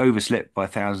said they overslept by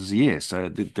thousands of years, so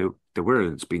the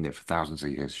Wirren's been there for thousands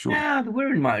of years, sure. Yeah, the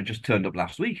Wirren might have just turned up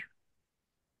last week.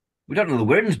 We don't know the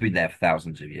Wirren's been there for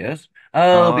thousands of years.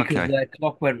 Because their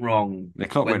clock went wrong. Their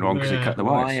clock went wrong because it cut the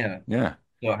wires. Yeah.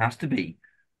 So it has to be.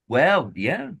 Well,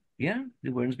 yeah. The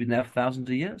Wirren's been there for thousands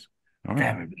of years.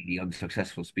 They're a really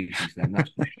unsuccessful species then.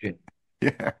 That's for shit.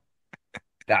 Yeah.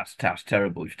 That's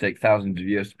terrible. You take thousands of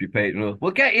years to be paid.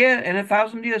 We'll get you in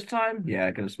 1,000 years' time.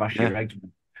 Yeah, gonna smash your eggs.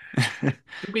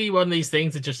 It'll be one of these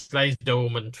things that just lies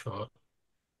dormant for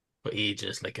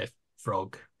ages, like a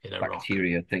frog in a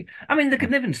bacteria thing. I mean, they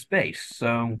can live in space,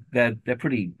 so they're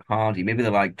pretty hardy. Maybe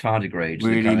they're like tardigrades.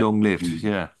 Really long-lived.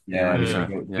 Yeah.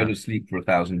 Go to sleep for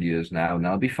 1,000 years now, and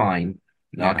I'll be fine.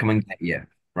 And I'll come and get you,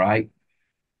 right?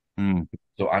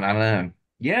 So I don't know.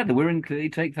 Yeah, the Wirren clearly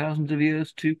take thousands of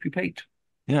years to pupate.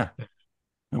 Yeah.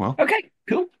 Oh, well. Okay,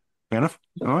 cool. Fair enough.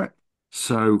 All right.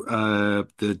 So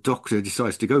the Doctor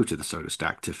decides to go to the solar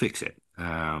stack to fix it.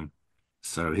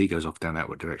 So he goes off down that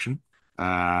direction.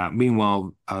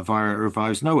 Meanwhile, Vira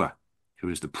revives Noah, who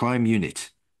is the prime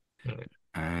unit.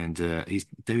 And he's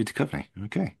David Duchovny.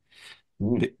 Okay.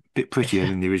 Bit prettier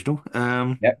than the original.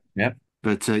 Yep.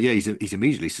 But he's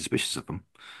immediately suspicious of them.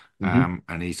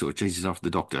 And he sort of chases after the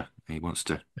Doctor. He wants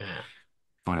to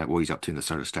find out what he's up to in the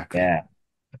solar stack. Yeah.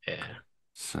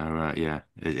 So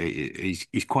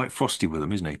he's quite frosty with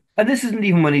them, isn't he? And this isn't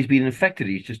even when he's been infected.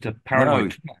 He's just a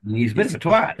paranoid. No, he's a bit of a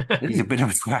twat. He's a bit of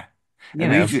a twat.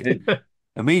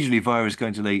 Immediately, Vira's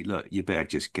going to leave. Look, you better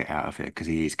just get out of here because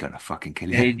he is going to fucking kill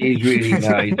you. He's really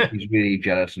he's really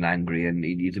jealous and angry, and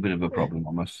he's a bit of a problem,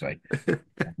 I must say.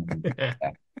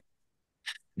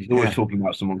 He's always talking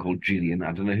about someone called Gillian.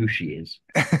 I don't know who she is.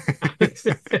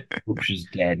 Hope she's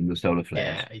dead in the solar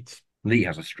flares. Lee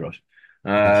has a strut.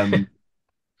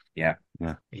 Yeah.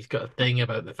 He's got a thing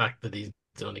about the fact that he's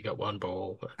only got one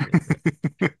ball.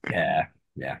 Yeah.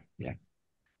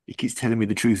 He keeps telling me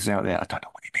the truth is out there. I don't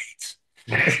know what he means.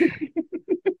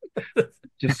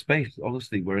 Just space.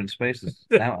 Honestly, we're in space. It's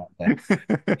out there.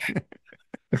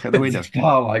 Look out the window.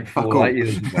 Star like 4 light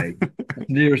years away. As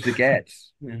near as it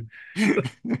gets.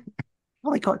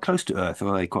 Are they quite close to Earth, or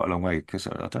are they quite a long way? Because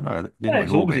I don't know.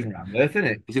 It's orbiting around Earth, isn't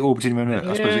it? Is it orbiting around Earth?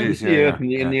 I suppose it is.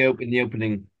 In the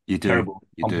opening, you do. Terrible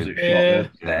opposite shot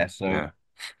Earth there. So so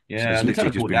it's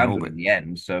literally just down to in the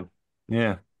end. So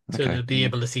yeah. So they'll be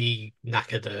able to see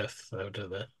knackered Earth out of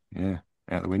the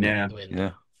out the window.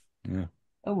 Yeah.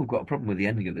 Oh, we've got a problem with the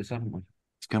ending of this, haven't we?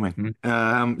 It's coming. We'll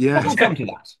come to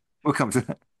that. We'll come to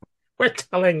that. We're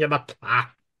telling you the plan.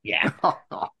 Yeah.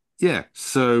 Yeah.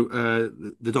 So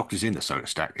the Doctor's in the solar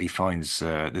stack. He finds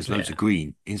there's loads of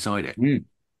green inside it.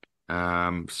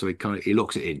 So he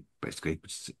locks it in, basically,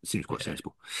 which seems quite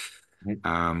sensible.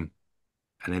 And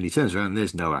then he turns around and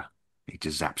there's Noah. He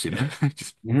just zaps him.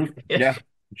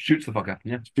 Shoots the fucker.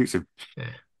 Yeah. Shoots him.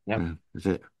 That's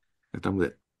it. They're done with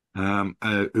it.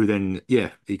 Who then,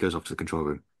 he goes off to the control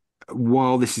room.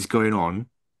 While this is going on,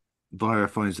 Vira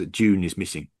finds that June is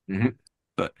missing.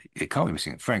 But it can't be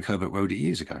missing. Frank Herbert wrote it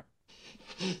years ago.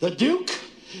 The Duke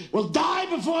will die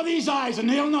before these eyes, and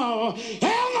he'll know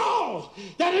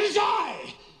that it is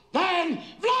I, then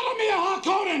Vladimir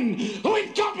Harkonnen, who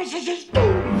encompasses his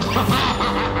doom.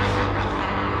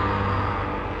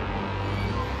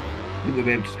 I think we'll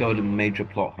be able to discover a major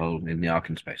plot hole in the Ark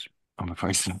in space. I'm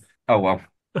afraid so. Oh, well.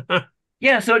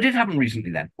 Yeah, so it did happen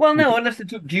recently then. Well, no, unless it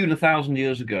took Dune 1,000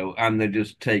 years ago and they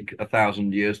just take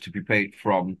 1,000 years to be paid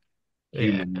from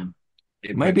human.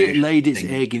 Maybe it laid its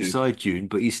egg inside Dune,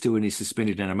 but he's still in his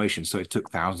suspended animation, so it took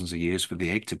thousands of years for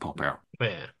the egg to pop out.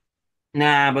 Yeah.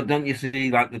 Nah, but don't you see,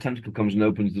 like, the tentacle comes and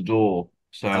opens the door,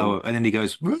 so... and then he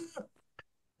goes... No,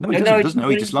 he doesn't. No,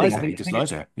 he just lies there. He just lies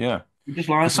there. Yeah. He just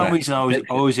lies there. For some reason, I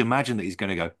always imagine that he's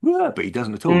going to go, but he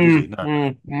doesn't at all, does he?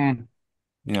 No.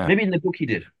 Yeah. Maybe in the book he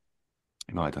did.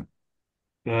 He might have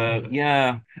done.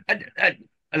 Yeah.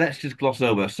 Let's just gloss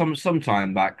over. Some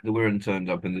time back, the Wirren turned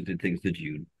up and they did things to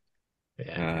Dune.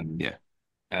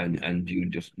 And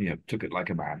Dune just, took it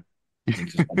like a man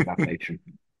into that nature.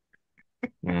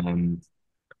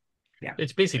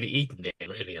 It's basically eating him,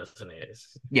 really, isn't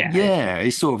it?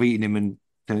 He's sort of eating him and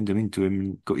turned him into him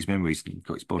and got his memories and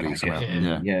got his body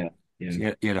somehow. Yeah.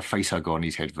 He had a face hug on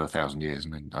his head for 1,000 years,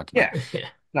 and then I don't know.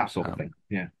 That sort of thing.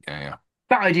 Yeah.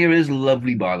 That idea is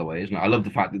lovely, by the way, isn't it? I love the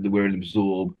fact that the Wirren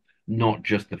absorb not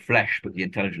just the flesh but the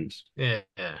intelligence. Yeah.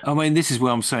 I mean, this is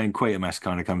where I'm saying Quatermass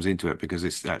kind of comes into it because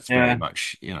that's very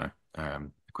much, the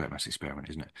Quatermass experiment,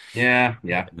 isn't it? Yeah.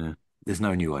 There's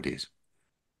no new ideas.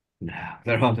 No,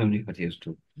 there are no new ideas at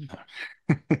all.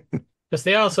 Because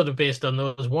they are sort of based on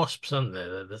those wasps, aren't they?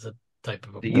 There's a type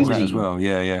of that as well.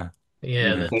 Yeah.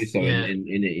 In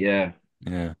it.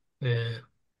 Yeah.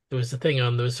 There was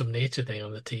some nature thing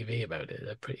on the TV about it.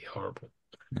 They're pretty horrible.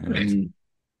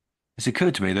 It's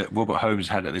occurred to me that Robert Holmes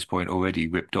had at this point already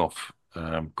ripped off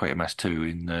Quatermass 2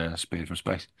 in Speed from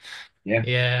Space.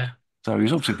 Yeah. So he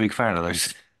was obviously a big fan of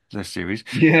those series.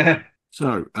 Yeah.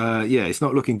 So, yeah, it's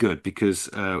not looking good because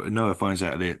Noah finds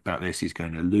out about this. He's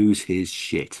going to lose his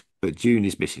shit. But June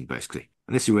is missing, basically.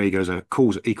 And this is where he goes,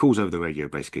 he calls over the radio,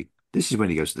 basically. This is when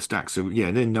he goes to the stack. So, yeah,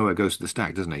 and then Noah goes to the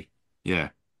stack, doesn't he? Yeah.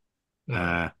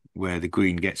 Where the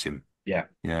green gets him. Yeah.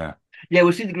 Yeah. Yeah,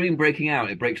 we'll see the green breaking out.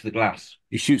 It breaks the glass.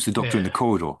 He shoots the doctor in the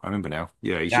corridor. I remember now.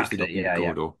 Yeah, he shoots the doctor in the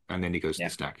corridor, and then he goes to the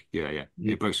stack. Yeah.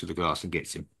 It breaks through the glass and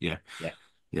gets him. Yeah.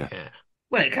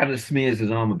 Well, it kind of smears his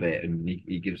arm a bit, and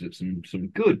he gives it some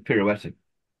good pirouetting.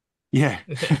 Yeah.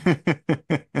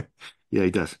 Yeah, he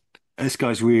does. This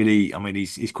guy's really, I mean,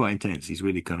 he's quite intense. He's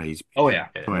really he's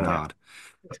trying hard.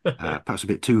 Perhaps a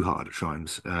bit too hard at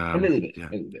times. A little bit.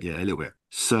 Yeah, a little bit.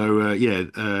 So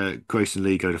Grace and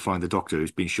Lee go to find the doctor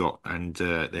who's been shot, and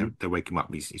they wake him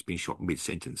up. He's been shot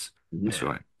mid-sentence. That's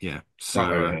right. Yeah.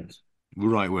 So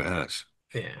right where it hurts.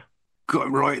 Yeah. Got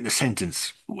him right in the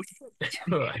sentence.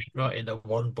 right in the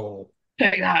one ball.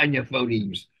 Take that in your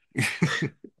phonemes.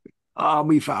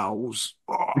 Army vowels.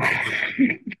 Oh.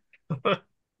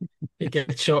 He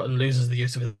gets shot and loses the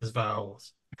use of his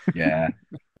vowels. Yeah.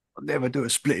 I'll never do a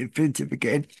split infinitive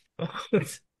again.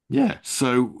 Yeah.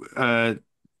 So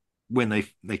when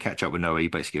they catch up with Noah, he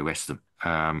basically arrests them.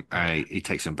 And he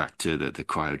takes them back to the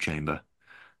cryo chamber,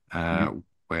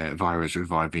 where Vira's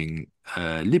reviving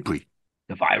Libri.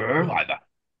 The Vira reviver.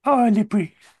 Oh,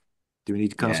 Libri. Do we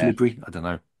need to cast Libri? I don't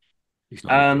know. He's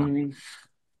not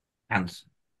Hanson.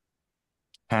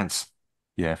 Hanson.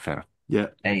 Yeah, fair. Yeah.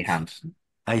 A Hanson.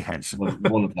 A Hanson.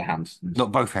 One of the Hansons.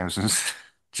 Not both Hansons.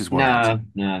 Just one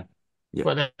Hanson. No. Yeah.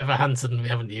 Whatever Hanson we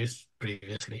haven't used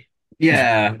previously.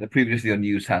 Yeah, the previously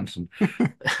unused Hanson.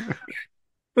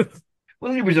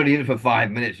 Well, he was only in it for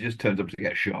 5 minutes. He just turns up to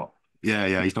get shot.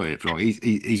 Yeah, he's not in it for long.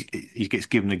 He gets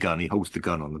given a gun. He holds the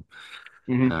gun on them.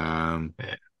 And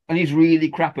he's really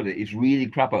crap at it. He's really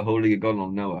crap at holding a gun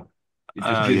on Noah.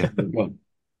 Yeah.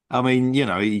 I mean,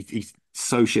 he's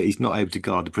so shit. He's not able to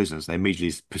guard the prisoners. They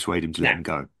immediately persuade him to let him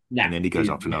go. And then he goes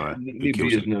after Noah.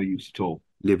 Libri is no use at all.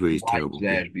 Libri is terrible.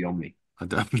 There's beyond me. I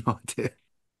have no idea.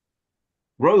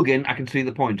 Rogan, I can see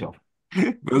the point of.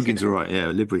 Rogan's all right. Yeah,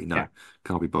 Libri, no.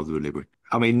 Can't be bothered with Libri.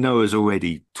 I mean, Noah's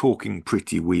already talking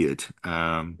pretty weird.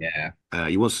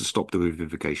 He wants to stop the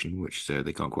revivification, which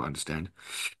they can't quite understand.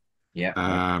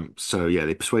 Yeah. So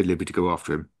they persuade Libri to go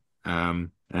after him.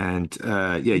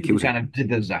 He kills kind of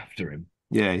dithers after him.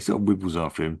 Yeah, he sort of wibbles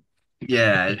after him.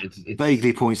 Yeah, it's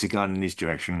vaguely points a gun in his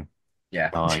direction. Yeah.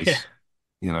 Lies.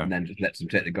 And then just lets him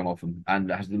take the gun off him,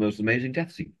 and has the most amazing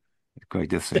death scene. Great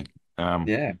death scene.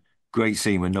 Great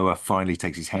scene when Noah finally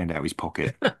takes his hand out of his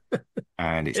pocket,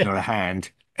 and it's not a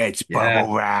hand, it's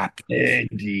bubble wrap.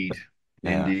 Indeed.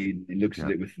 He looks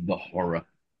at it with the horror.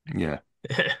 Yeah.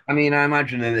 I mean, I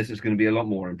imagine that this is going to be a lot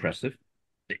more impressive.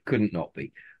 It couldn't not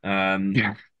be.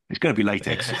 It's going to be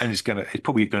latex, and it's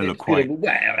probably going to look quite.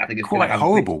 I think it's quite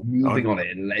horrible. Moving on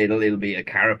it, it'll be a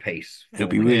carapace. It'll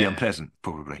be really unpleasant,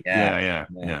 probably. Yeah.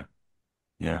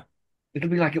 It'll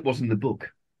be like it was in the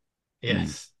book.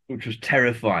 Yes. Which was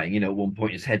terrifying. At one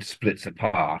point his head splits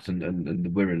apart, and the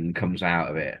Wirren comes out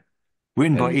of it.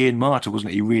 Written by Ian Marter,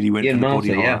 wasn't it? He really went for the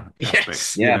body horror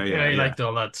aspect. He liked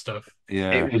all that stuff.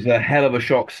 Yeah. It was a hell of a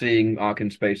shock seeing Ark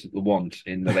in Space at the Want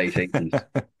in the late 80s.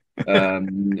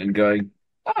 And going,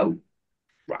 oh,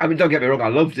 I mean, don't get me wrong, I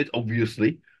loved it,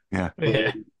 obviously. Yeah.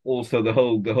 But also the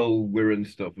whole Wirren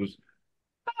stuff was,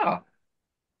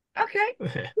 okay,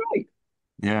 right.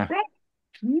 Yeah. Right.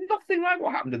 Nothing like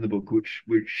what happened in the book, which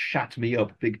shat me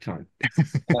up big time.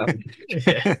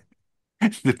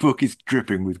 The book is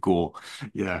dripping with gore.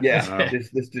 Yeah. This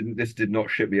did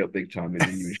not shit me up big time. It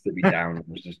didn't even shit me down.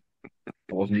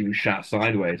 I wasn't even shat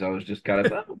sideways. I was just kind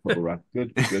of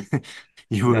good.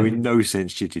 You were in no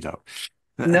sense shitted up.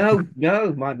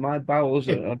 No, my bowels,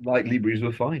 like Libri's,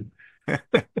 were fine.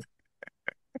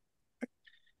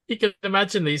 You can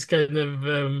imagine these kind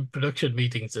of production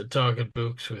meetings at Target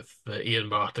Books with Ian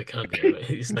Marter, can't you?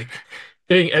 He's like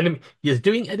doing Enemy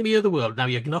of the World. Now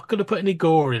you're not going to put any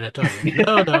gore in it, are you?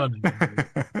 No. Can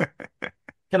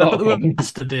I put the word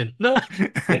bastard in? No,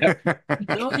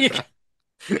 no, you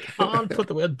can't put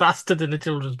the word bastard in a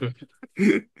children's book.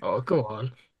 Oh, go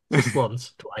on. Just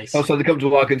once, twice. Oh, so they come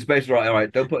to Ark in Space, right? All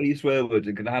right, don't put any swear words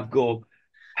in. Can I have gore?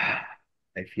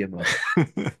 If you must. I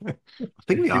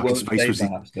think the Ark in Space was.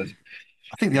 I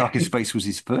think the Ark in Space was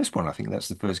his first one. I think that's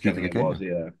the first gig again. Was,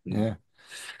 yeah.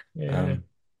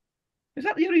 Is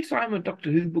that the only time a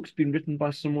Doctor Who book's been written by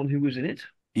someone who was in it?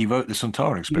 He wrote the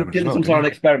Sontaran Experiment. He did the Sontaran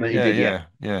Experiment.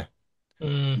 Yeah.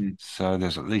 So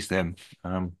there's at least them.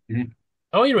 Oh,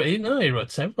 he wrote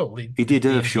several. He did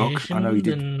Earthshock. I know he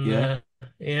did.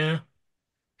 Yeah.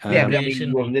 But I mean,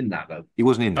 he wasn't in that though. He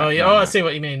wasn't in that. Oh, yeah. I see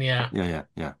what you mean. Yeah. Yeah.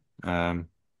 Yeah.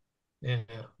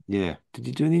 Yeah. Did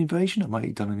he do an invasion? I might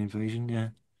have done an invasion. Yeah.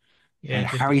 Yeah,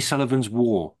 And did Harry Sullivan's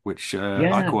War, which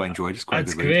I quite enjoyed. It's quite a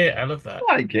that's good read. great. I love that.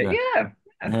 I like it. Yeah.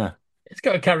 Yeah. Yeah. It's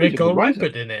got a character He's a good called writer.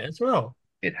 Rupert in it as well.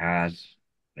 It has.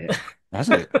 Yeah. Has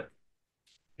it?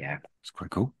 Yeah. It's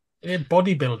quite cool. A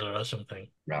bodybuilder or something.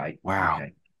 Right. Wow.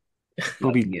 Okay.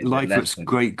 Probably Yeah, Litefoot's less-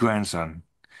 great grandson,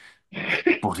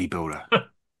 bodybuilder.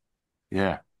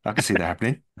 Yeah, I can see that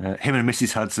happening. Him and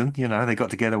Mrs. Hudson, they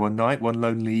got together one night, one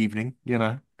lonely evening,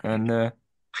 and that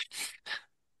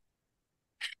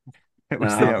No,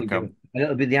 was the I think outcome.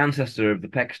 it'll be the ancestor of the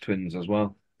Pex twins as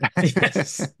well.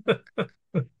 Yes.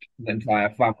 The entire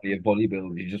family of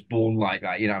bodybuilders, just born like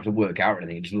that. You don't have to work out or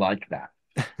anything, just like that.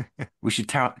 We should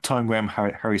time ram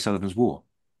Harry Sullivan's War.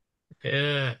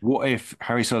 Yeah. What if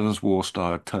Harry Sullivan's War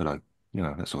starred Toto?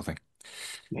 That sort of thing.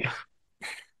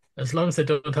 As long as they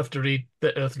don't have to read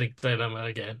the Earthling Dilemma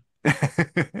again.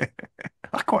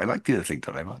 I quite like the Earthling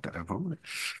Dilemma. I don't have a problem with it.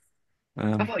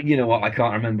 I thought, you know what? I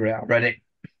can't remember it. I read it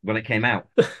when it came out.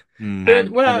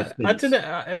 Well, I don't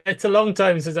know. It's a long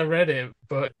time since I read it,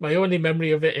 but my only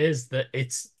memory of it is that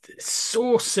it's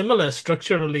so similar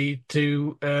structurally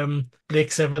to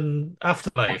Blake Seven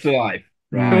Afterlife. Afterlife,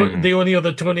 right? The only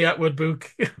other Tony Atwood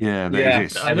book. Yeah, that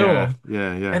is. I know.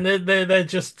 Yeah. And they're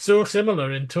just so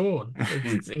similar in tone.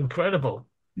 It's incredible.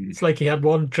 It's like he had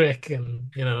one trick,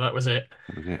 and that was it.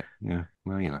 That was it. Yeah.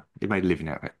 Well, he made a living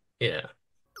out of it. Yeah.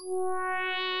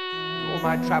 All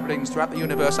my travellings throughout the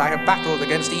universe, I have battled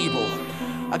against evil,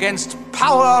 against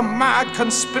power-mad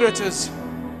conspirators.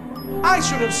 I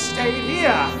should have stayed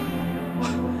here.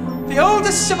 The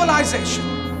oldest civilization,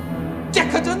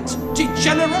 decadent,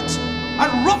 degenerate,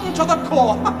 and rotten to the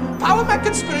core. Power-mad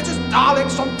conspirators,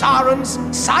 Daleks, Sontarans,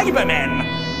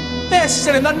 Cybermen. They're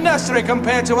still in the nursery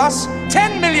compared to us.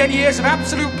 10 million years of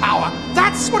absolute power.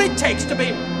 That's what it takes to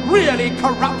be really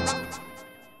corrupt.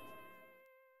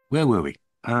 Where were we?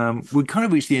 We kind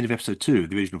of reached the end of episode 2,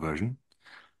 the original version.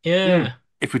 Yeah.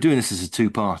 If we're doing this as a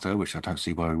two-parter, which I don't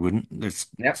see why we wouldn't, let's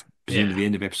presumably the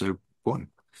end of episode 1.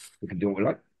 We can do what we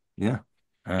like. Yeah.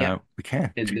 We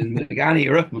can. In the McGann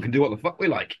era, we can do what the fuck we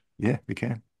like. Yeah, we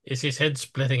can. Is his head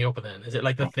splitting open then? Is it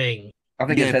like the Thing? I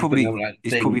think it's probably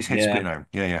his head split open.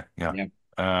 Yeah.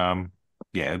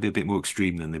 It'd be a bit more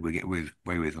extreme than they would get away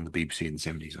with on the BBC in the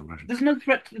 70s, I imagine. There's no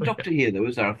threat to the Doctor here, though,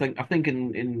 is there? I think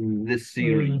in this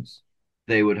series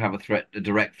they would have a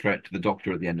direct threat to the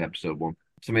Doctor at the end of episode 1.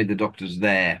 So maybe the Doctor's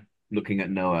there looking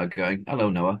at Noah, going, "Hello,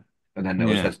 Noah," and then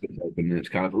Noah's head splits open, and it's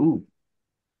kind of ooh.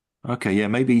 Okay, yeah,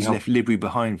 maybe he's left Libri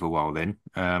behind for a while then,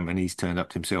 and he's turned up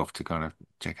to himself to kind of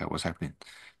check out what's happening.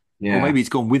 Yeah. Or maybe he's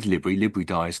gone with Libri. Libri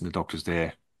dies, and the Doctor's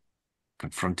there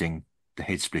confronting the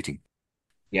head splitting.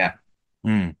 Yeah.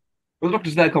 Well, the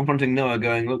Doctor's there confronting Noah,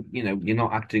 going, "Look, you're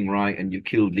not acting right, and you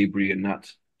killed Libri, and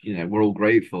that's, we're all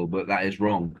grateful, but that is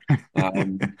wrong."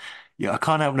 Yeah, I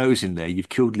can't help noticing there you've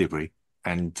killed Libri,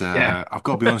 and I've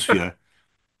got to be honest with you,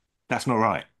 that's not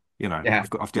right. I've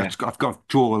got to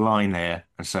draw a line there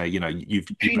and say, you've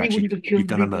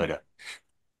done a murder.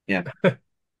 Yeah.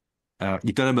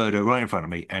 You've done a murder right in front of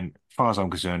me, and as far as I'm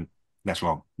concerned, that's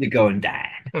wrong. You're going down.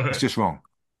 It's just wrong.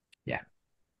 Yeah.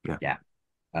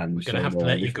 And we're gonna have to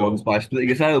let you go by splitting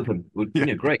it open.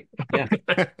 Great. Yeah.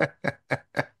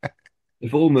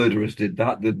 If all murderers did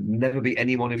that, there'd never be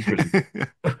anyone in prison.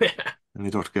 And the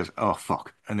Doctor goes, "Oh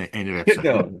fuck!" And the end of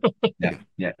episode.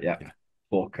 Yeah.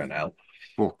 Fucking hell.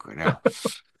 Fucking hell.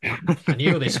 I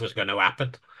knew this was going to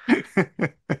happen.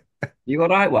 You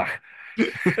got right, whack.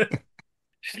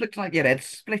 Just looked like your head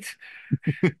split.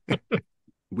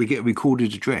 We get a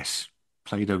recorded address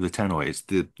played over the tannoy. It's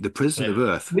the President of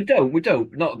Earth. We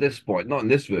don't. Not at this point. Not in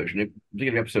this version.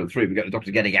 Beginning of episode 3, we get the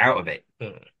Doctor getting out of it.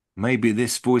 Maybe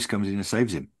this voice comes in and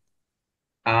saves him.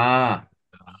 Yeah.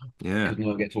 Because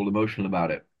Noah gets all emotional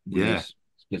about it. With his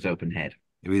split open head.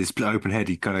 With his split open head,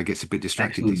 he kind of gets a bit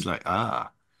distracted. Excellent. He's like, I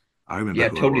remember. Yeah,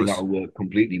 totally. That'll work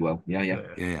completely well. Yeah.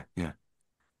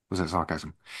 Was that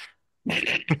sarcasm?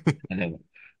 I know.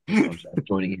 I'm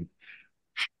joining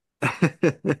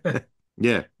in.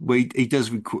 Yeah, well, he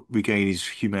does regain his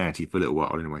humanity for a little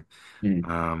while anyway.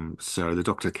 So the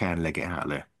Doctor can leg it out of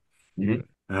there.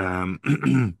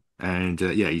 And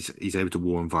he's able to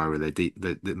warn Vira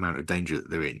the amount of danger that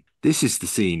they're in. This is the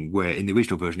scene where, in the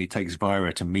original version, he takes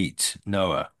Vira to meet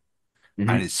Noah, and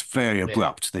it's very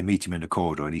abrupt. They meet him in the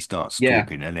corridor, and he starts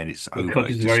talking, and then it's over.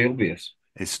 It's very obvious.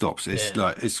 It stops. It's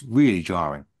it's really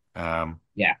jarring.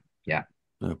 Yeah.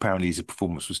 Apparently, his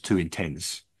performance was too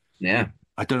intense. Yeah.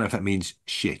 I don't know if that means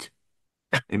shit.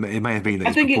 It may have been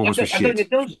that his performance was shit. I don't think it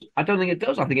does. I don't think it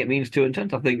does. I think it means too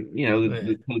intense. I think,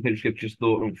 the television script just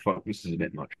thought, "Oh fuck, this is a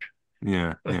bit much."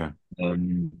 Yeah.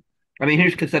 I mean,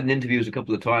 Hitchcock said in interviews a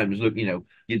couple of times, look,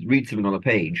 you'd read something on a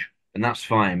page and that's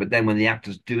fine, but then when the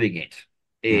actor's doing it,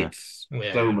 it's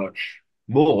so much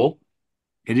more.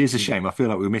 It is a shame. I feel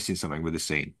like we're missing something with the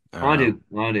scene. I do,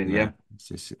 yeah. It's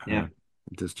just, it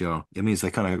does jar. It means they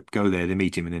kind of go there, they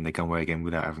meet him, and then they come away again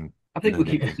without having. I think we'll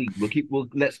keep the scene.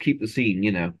 Let's keep the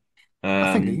scene.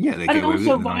 I think they and get away with it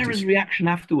also in the 90s. Myra's reaction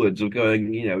afterwards of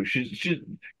going,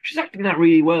 she's acting that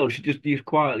really well. She just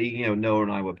quietly, Noah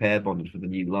and I were pair bonded for the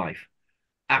new life.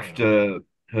 After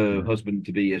her husband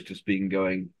to be is just been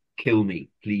going, kill me,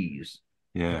 please.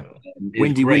 Yeah,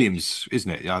 Wendy Williams,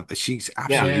 isn't it? She's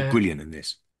absolutely brilliant in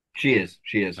this. She is.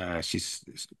 She's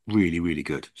really, really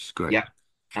good. She's great. Yeah,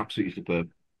 absolutely superb.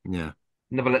 Yeah.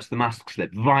 Never lets the mask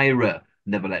slip. Vyra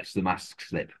never lets the mask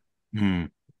slip.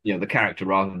 Mm. The character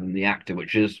rather than the actor,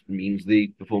 which means the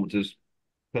performance is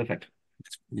perfect.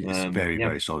 It's very,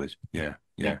 very solid. Yeah.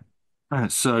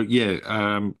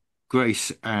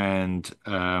 Grace and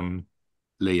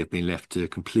Lee have been left to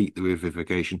complete the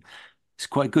revivification. It's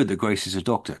quite good that Grace is a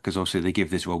doctor because obviously they give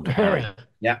this role to Harry.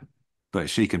 Yeah. But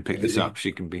she can pick this up.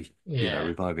 She can be,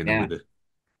 reviving them with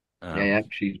it.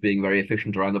 She's being very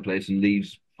efficient around the place and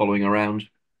Lee's following around.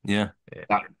 Yeah.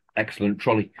 That excellent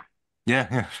trolley.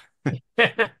 Yeah.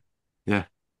 Yeah.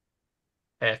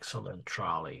 Excellent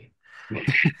trolley. You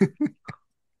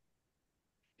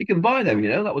can buy them,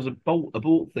 That was a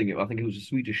bought thing. I think it was a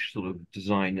Swedish sort of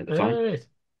design at the time.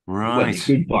 Right. Well, you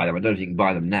could buy them. I don't think you can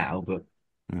buy them now, but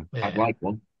I'd like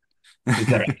one.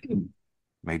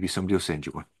 Maybe somebody will send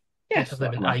you one. Yes,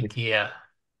 them in IKEA.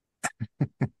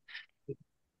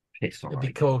 Piss on. It'd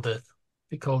be called a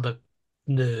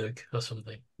Nerg or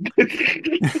something.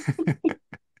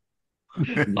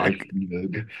 Like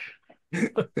Nerg.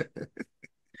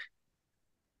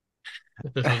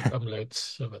 There's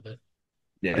umlauts over there.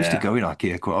 I used to go in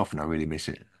IKEA quite often. I really miss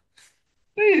it.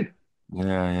 Do you?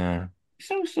 Yeah.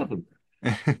 So southern.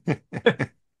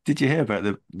 Did you hear about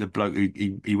the bloke who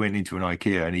he went into an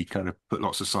IKEA and he kind of put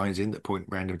lots of signs in that point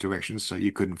random directions so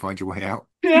you couldn't find your way out?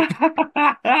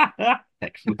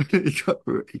 Excellent.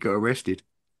 He got arrested.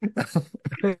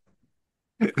 They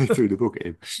threw the book at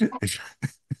him.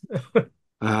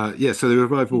 So they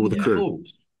revive all the crew.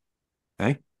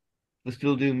 They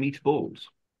still do meatballs.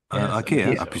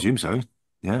 IKEA, I presume so.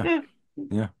 Yeah.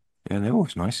 They're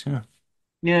always nice.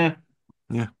 Yeah.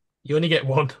 You only get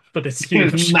one, but it's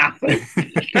huge. It's massive.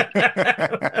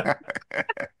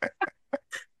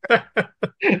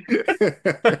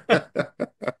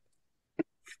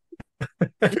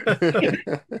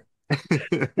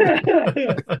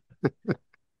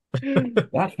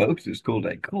 That, folks, is called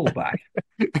a callback.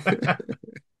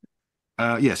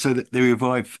 So they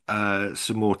revive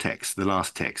some more texts. The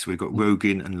last text, we've got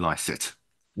Rogan and Lysett.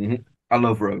 Mm-hmm. I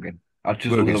love Rogan.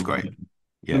 Rogan's great.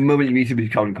 Yeah. The moment you meet him, he's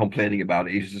complaining about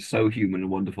it. He's just so human and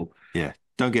wonderful. Yeah.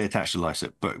 Don't get attached to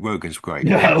Lysett, but Rogan's great.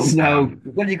 No.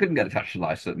 Well, you couldn't get attached to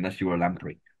Lysett unless you were a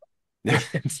lamprey.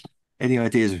 Any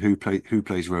ideas of who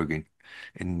plays Rogan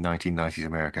in 1990s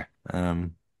America?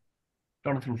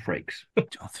 Jonathan Frakes. He's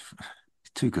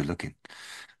too good looking.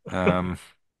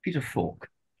 Peter Falk.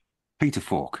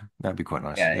 That'd be quite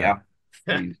nice. Yeah.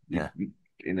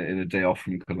 In a day off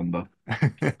from Columbo.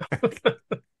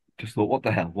 Just thought, what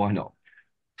the hell? Why not?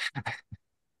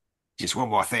 Just one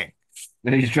more thing.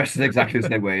 And he's dressed in exactly the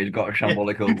same way. He's got a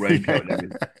shambolic old raincoat and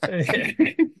everything.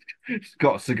 He's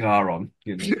got a cigar on.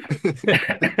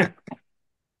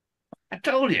 I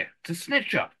told you, it's a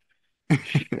snitch up.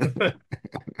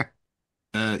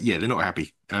 They're not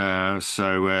happy.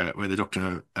 So when the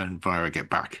doctor and Vyra get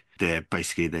back, they're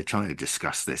trying to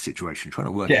discuss their situation, trying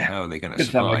to work out how they're going to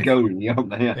survive.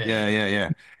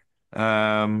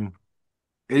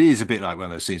 It is a bit like one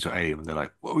of those scenes where Alien, they're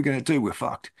like, "What are we going to do? We're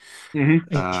fucked."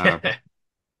 Mm-hmm.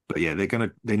 But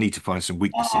they need to find some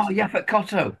weaknesses. Oh, Yaphet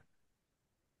Kotto.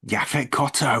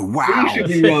 Wow. He should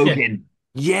be Rogan.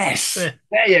 Yes.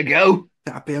 There you go.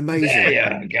 That'd be amazing.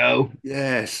 There you go.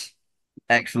 Yes.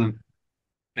 Excellent.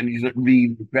 And he's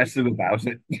really aggressive about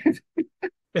it.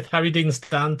 With Harry Dean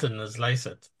Stanton as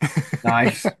Lysett.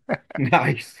 Nice.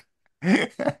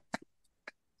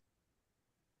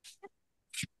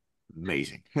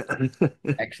 Amazing.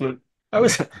 Excellent.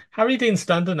 Harry Dean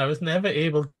Stanton. I was never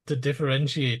able to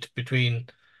differentiate between.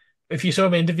 If you saw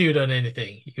him interviewed on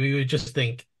anything, you would just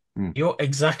think you're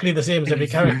exactly the same as every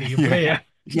character you play.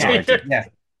 Yeah.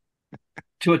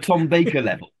 To a Tom Baker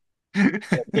level,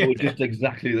 they were just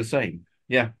exactly the same.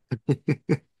 Yeah.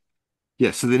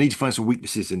 So they need to find some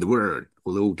weaknesses in the word,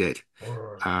 or they're all dead.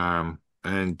 The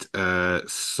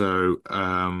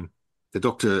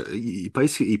doctor he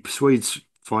persuades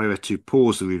Vyra to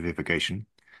pause the revivification,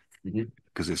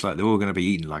 because it's like they're all going to be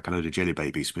eaten like a load of jelly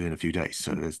babies within a few days.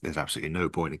 So there's absolutely no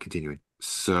point in continuing.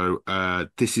 So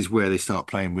this is where they start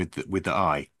playing with the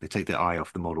eye. They take the eye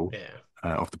off the model,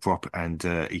 off the prop, and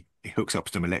he hooks up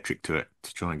some electric to it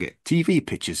to try and get TV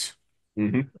pictures.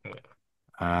 Mm-hmm.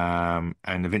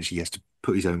 And eventually he has to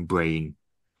put his own brain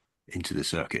into the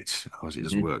circuits, otherwise it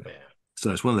doesn't work.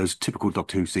 So it's one of those typical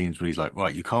Doctor Who scenes where he's like,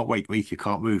 right, you can't wake me, you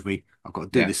can't move me, I've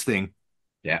got to do this thing.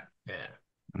 Yeah.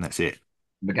 And that's it.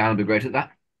 McGann will be great at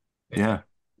that. Yeah.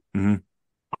 Mm-hmm.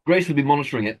 Grace will be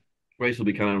monitoring it. Grace will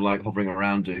be kind of like hovering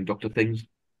around doing doctor things.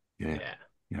 Yeah.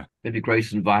 Maybe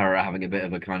Grace and Vira are having a bit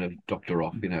of a kind of doctor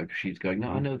off, 'cause she's going,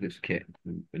 no, I know this kit.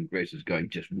 And Grace is going,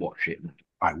 just watch it.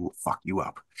 I will fuck you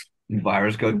up. And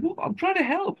Vira's going, well, I'm trying to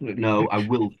help. No, I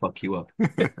will fuck you up.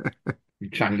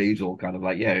 Chang Li's all kind of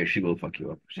like, yeah, she will fuck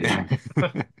you up.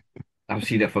 I've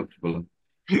seen her fucked people.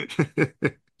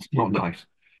 It's not nice.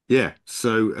 Yeah,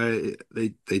 so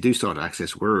they do start to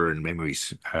access Whir and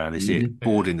memories. They see it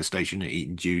boarding the station at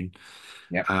Eton June.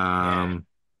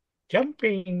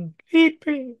 Jumping,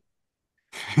 leaping.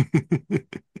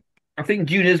 I think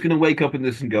June is going to wake up in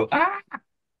this and go, ah!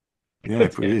 Yeah,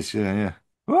 it is. Yeah.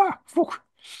 Ah, fuck.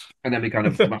 And then be kind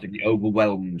of dramatically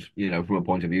overwhelmed, from a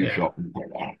point of view shot.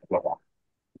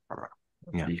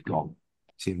 Yeah. He's gone.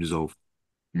 See him dissolve.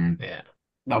 Yeah.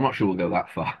 I'm not sure we'll go that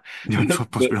far. No,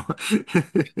 possibly not.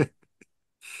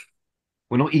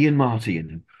 We're not Ian Marty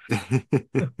in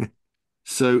him.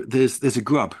 So there's a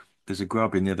grub. There's a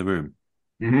grub in the other room.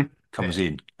 Comes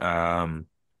in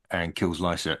and kills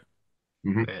Lysa.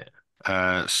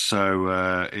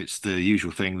 So it's the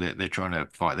usual thing that they're trying to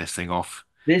fight this thing off.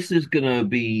 This is going to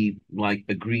be like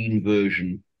a green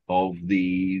version of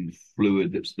the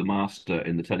fluid that's the master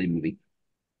in the telly movie.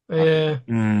 Yeah.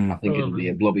 I think it'll be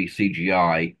a blobby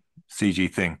CGI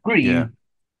thing. Green.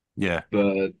 Yeah.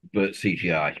 But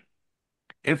CGI.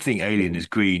 Everything alien is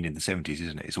green in the 70s,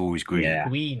 isn't it? It's always green. Yeah.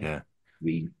 Green. Yeah.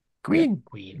 Green.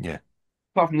 Yeah.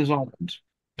 Apart from the Zygons.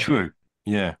 True.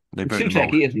 Yeah. They broke the Sutek,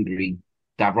 mold. he isn't green.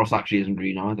 Davros actually isn't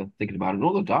green either, thinking about it.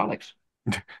 Nor the Daleks.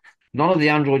 None of the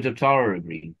androids of Tara are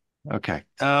green. Okay.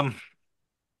 The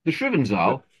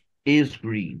Shrivenzal is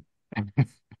green.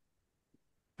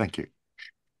 Thank you.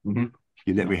 You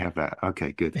let me have that.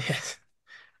 Okay, good. Yes.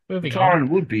 Taran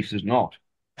Woodbeast is not.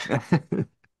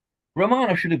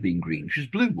 Romana should have been green. She's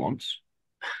blue once.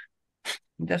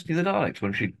 In Destiny of the Daleks,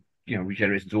 when she,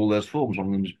 regenerates into all those forms, one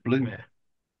of them's blue.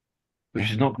 But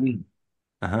she's not green.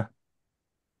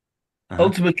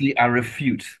 Ultimately, I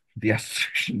refute the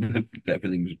assertion that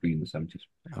everything was green in the 70s.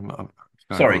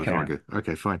 Sorry, Karen.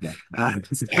 Okay, fine. Yeah.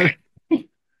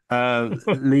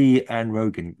 Lee and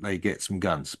Rogan, they get some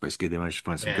guns. Basically, they manage to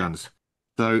find some guns.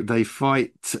 So they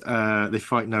fight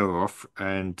Noah off,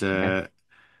 and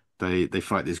they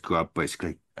fight this grub.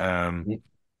 Basically, it's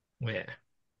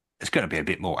going to be a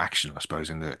bit more action, I suppose.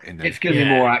 It's going to be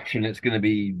more action. It's going to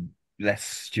be less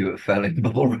Stuart Fell in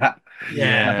bubble wrap.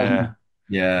 Yeah.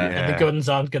 And the guns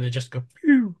aren't going to just go.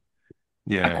 Pew!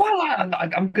 Yeah. I quite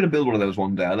like. I'm going to build one of those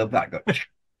one day. I love that.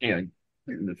 The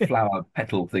flower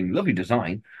petal thing. Lovely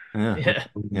design.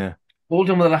 Yeah. All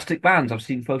done with elastic bands. I've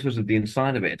seen photos of the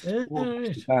inside of it. All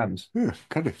elastic bands. Yeah,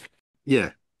 kind of.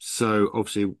 Yeah. So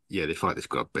obviously, they fight this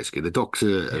grub. Basically, the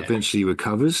Doctor eventually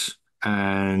recovers,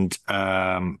 and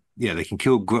they can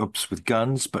kill grubs with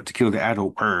guns, but to kill the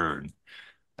adult burn,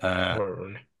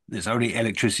 there's only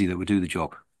electricity that would do the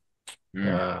job.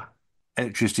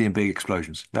 Electricity and big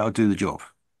explosions. That'll do the job.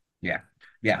 Yeah.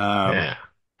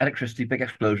 Electricity, big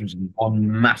explosions, and one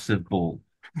massive ball.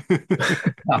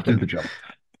 That'll do the job.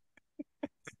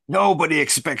 Nobody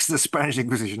expects the Spanish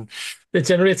Inquisition. They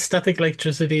generate static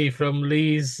electricity from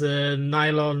Lee's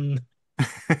nylon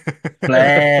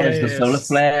flares, the solar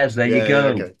flares. There you go.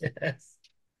 Okay. Yes.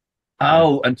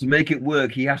 Oh, and to make it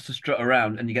work, he has to strut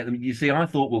around, and you get them. You see, I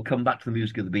thought we'll come back to the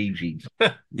music of the Bee Gees.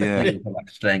 Yeah, come back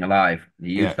to Staying Alive.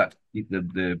 He used that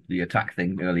the attack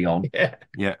thing early on.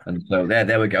 Yeah. And so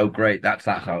there we go. Great. That's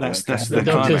how it works. That's the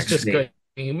Doctor's just going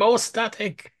more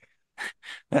static.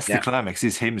 That's the climax.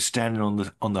 Is him standing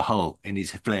on the hull in his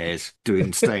flares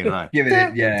doing Staying Alive. Giving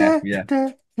it, yeah.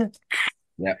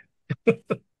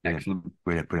 Excellent,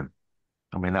 brilliant.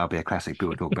 I mean, that'll be a classic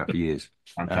people talk about for years.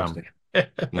 Fantastic.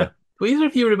 Do either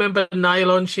of you remember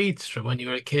nylon sheets from when you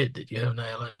were a kid? Did you have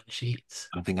nylon sheets?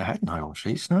 I don't think I had nylon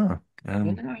sheets. No.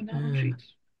 Nylon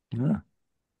sheets. No.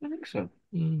 I think so.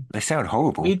 They sound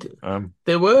horrible.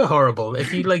 They were horrible.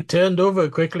 If you turned over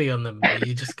quickly on them,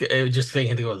 you just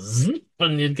think it goes zzz,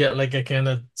 and you'd get like a kind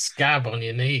of scab on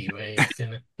your knee where you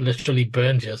kind of literally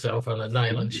burned yourself on a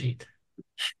nylon sheet.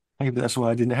 Maybe that's why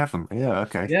I didn't have them. Yeah,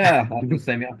 okay. Yeah, I was the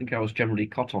same. I think I was generally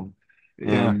cotton.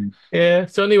 Yeah.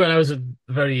 It's only when I was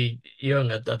very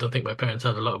young. I don't think my parents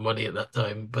had a lot of money at that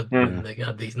time, but they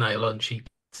had these nylon sheets.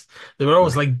 They were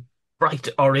always like bright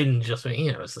orange or something.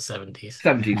 It's the 70s.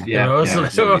 70s, They yeah. were always, Yeah,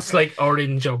 they were always like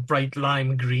orange or bright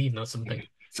lime green or something.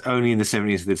 It's only in the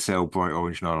 70s they'd sell bright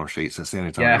orange nylon sheets. That's the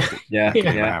only time Yeah, that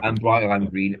yeah. happened. And bright lime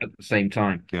green at the same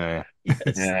time. Yeah.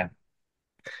 Yes. Yeah.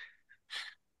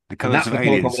 The And colours that's of the colour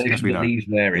aliens, as combination we that know. Lee's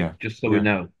wearing, Yeah. just so we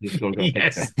know. Just sort of got a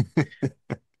Yes. picture.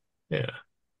 Yeah.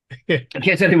 In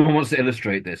case anyone wants to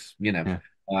illustrate this, Yeah.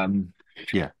 And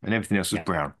everything else was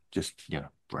brown. Just,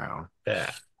 brown. Yeah.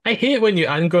 I hate when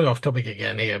I'm going off topic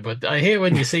again here, but I hate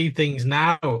when you see things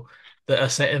now that are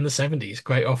set in the 70s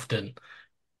quite often.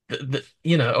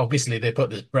 Obviously they put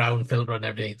this brown filter on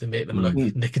everything to make them look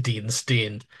nicotine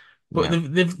stained.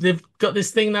 But they've got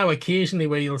this thing now occasionally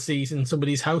where you'll see in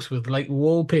somebody's house with like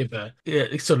wallpaper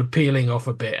sort of peeling off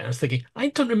a bit. And I was thinking, I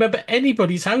don't remember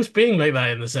anybody's house being like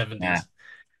that in the 70s.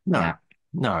 No.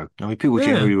 I mean, people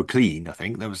generally were clean, I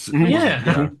think. That was,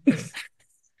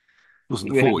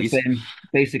 wasn't the We had 40s. the same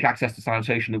basic access to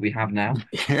sanitation that we have now.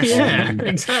 Yeah,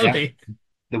 exactly.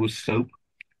 There was soap.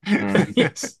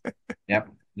 Yes. Yep.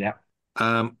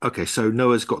 Okay, so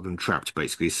Noah's got them trapped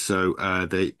basically. So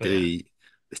this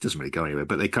doesn't really go anywhere,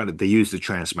 but they use the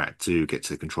transmat to get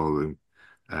to the control room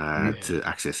to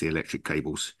access the electric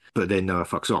cables. But then Noah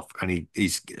fucks off, and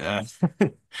he's they've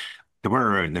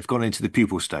gone into the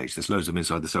pupal stage. There's loads of them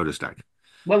inside the solar stack.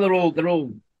 Well, they're all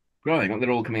growing.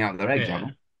 They're all coming out of their eggs, aren't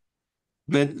they?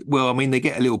 Then, well, I mean, they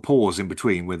get a little pause in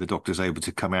between where the doctor's able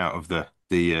to come out of the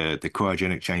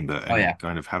cryogenic chamber and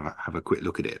kind of have a quick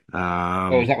look at it.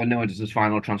 Is that when Noah does his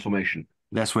final transformation?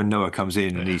 That's when Noah comes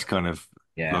in and he's kind of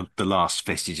like, the last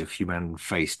vestige of human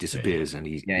face disappears and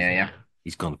he's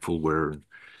gone full whir.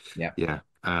 I don't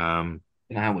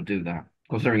know how we'll do that.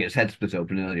 Considering its head split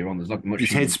open earlier on, there's not much.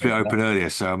 His head split open earlier,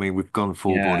 so I mean, we've gone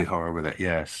full body horror with it.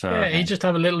 Yeah, so he just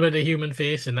have a little bit of human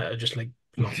face and that just like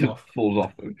falls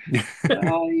off.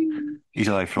 His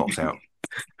eye flops out.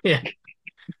 Yeah.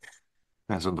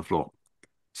 That's on the floor.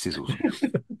 Sizzles.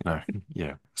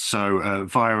 So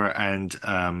Vira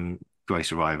and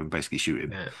Grace arrive and basically shoot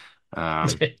him.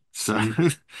 But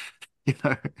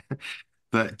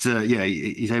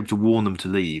he's able to warn them to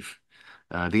leave.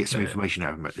 They get some information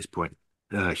out of him at this point.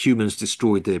 Humans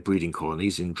destroyed their breeding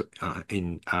colonies in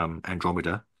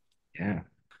Andromeda.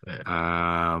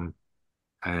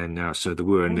 And now, so the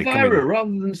were and they come in.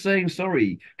 Rather than saying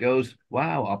sorry, goes,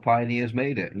 "Wow, our pioneers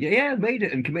made it. Yeah, made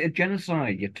it and committed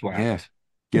genocide. You twat."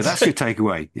 Yeah, that's your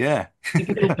takeaway. Yeah,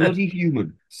 typical bloody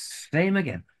human. Same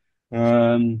again.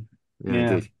 But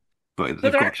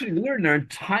they're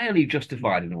entirely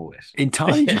justified in all this.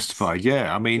 Entirely justified.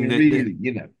 Yeah, I mean, really,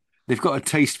 they've got a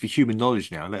taste for human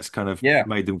knowledge now. That's kind of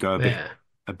made them go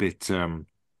a bit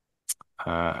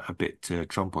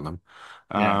Trump on them.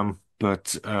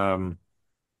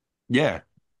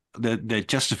 They're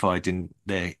justified in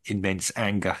their immense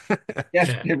anger.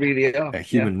 Yes, they really are.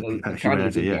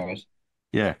 Humanity.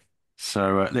 Yeah.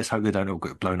 So let's hope they don't all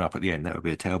get blown up at the end. That would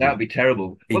be a terrible. That would be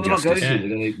terrible. Well, they're not going to.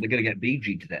 They're going to get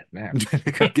BG to death now.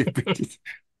 They're going to get BG. Of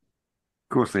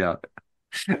course they are.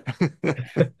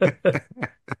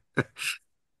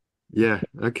 Yeah.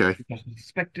 Okay. The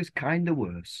suspect is kind of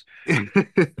worse.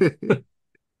 You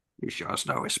show us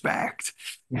no respect.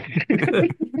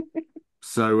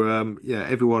 So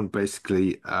everyone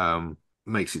basically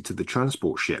makes it to the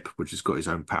transport ship, which has got its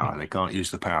own power. They can't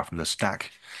use the power from the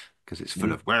stack because it's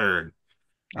full of weird.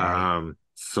 They go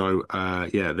to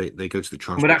the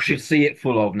transport. Would actually see it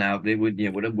full of now. They would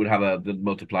have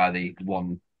multiply the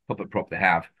one puppet prop they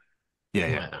have.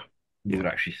 You would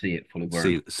actually see it full of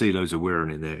weird. See loads of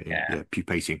weird in there.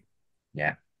 Pupating.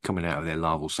 Yeah. Coming out of their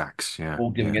larval sacs. Yeah.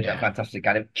 All giving it that fantastic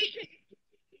kind of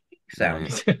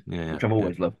sound. Which I've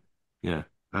always loved. Yeah.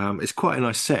 It's quite a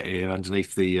nice set here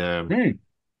underneath the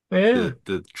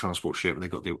transport ship.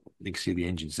 You can see the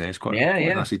engines there. It's quite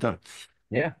nicely done.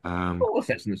 Yeah. All the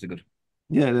sets in this are good.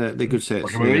 Yeah, they're good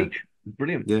sets.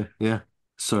 Brilliant. Yeah.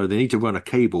 So they need to run a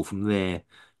cable from there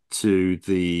to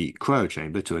the cryo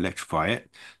chamber to electrify it,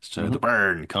 so the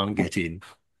burn can't get in.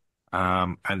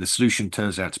 And the solution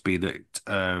turns out to be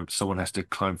that someone has to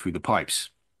climb through the pipes.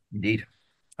 Indeed.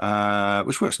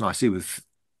 Which works nicely with,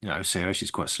 Sarah.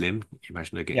 She's quite slim. You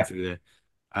imagine her getting through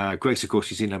there. Grace, of course,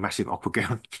 she's in a massive opera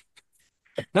gown.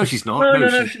 No, she's not.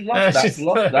 No, she lost that. She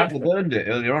lost that. We burned it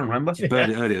earlier on, remember? She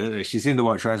burned it earlier. She's in the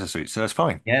white trouser suit, so that's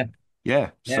fine. Yeah.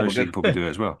 So she can probably do it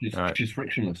as well. She's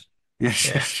frictionless.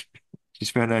 Yes. She's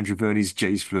found Andrew Verney's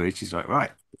J's fluid. She's like, right.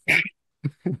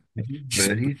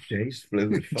 Verney's J's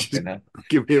fluid. Fucking hell.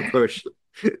 Give me a push.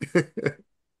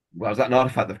 Well, is that an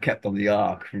artifact they've kept on the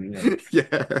Ark?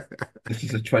 Yeah. This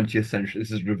is a 20th century. This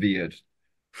is revered.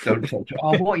 Don't touch it.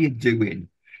 Oh, what are you doing?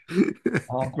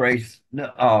 Oh, Grace.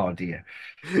 No. Oh, dear.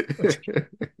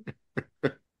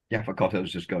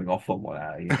 Cotto's just going off on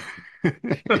one.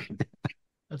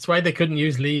 That's why they couldn't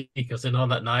use Lee, because in all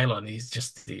that nylon, he's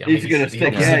just he's going to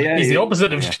stick. He's the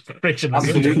opposite of friction.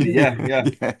 Absolutely,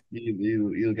 yeah.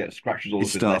 You'll get scratches all over.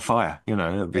 Start a fire,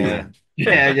 Yeah,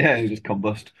 you just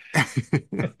combust.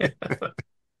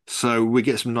 So we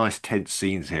get some nice tense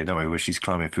scenes here, don't we? Where she's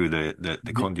climbing through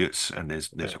the conduits, and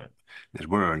there's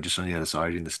Warren just on the other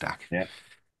side in the stack. Yeah,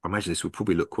 I imagine this would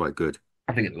probably look quite good.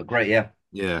 I think it'll look great. Yeah.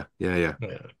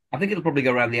 I think it'll probably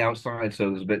go around the outside, so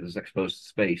there's a bit that's exposed to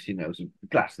space. Some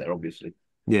glass there, obviously.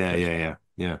 Yeah.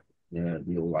 We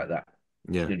all like that.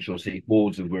 Yeah. And she'll see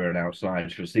hordes of Wirren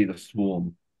outside. She'll see the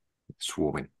swarm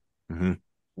swarming.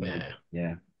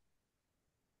 Yeah.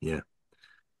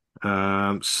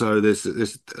 So there's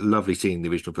a lovely scene in the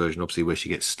original version, obviously, where she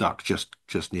gets stuck just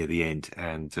near the end,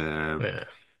 and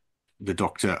the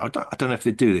Doctor. I don't know if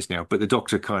they do this now, but the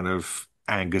Doctor kind of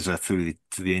angers her to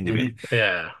the end of it.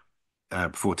 Yeah.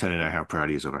 Before telling her how proud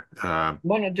he is of her.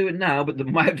 Might not do it now, but they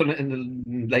might have done it in the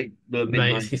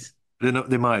mid-90s.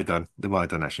 They might have done. They might have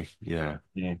done, actually. Yeah.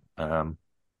 Yeah.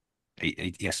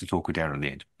 He has to talk her down in the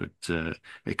end, but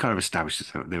it kind of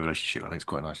establishes their relationship. I think it's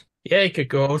quite nice. Yeah, he could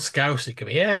go all scouse. He could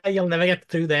be, you'll never get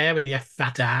through there with your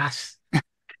fat ass.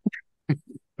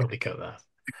 Probably cut that.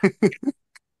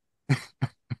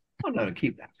 Oh, no,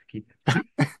 keep that. Keep that.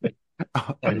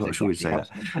 I'm not sure we'd say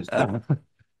that.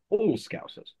 All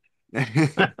Scousers.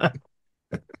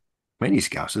 Many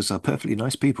Scousers are perfectly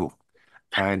nice people,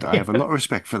 and I have a lot of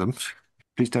respect for them.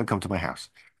 Please don't come to my house.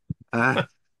 So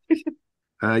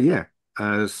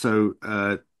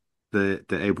they're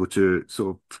able to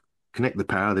sort of connect the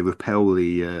power. They repel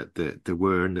the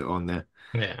Wirren on there.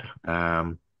 Yeah.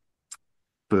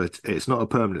 But it's not a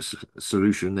permanent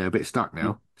solution. They're a bit stuck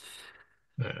now.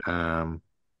 Yeah.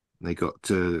 They got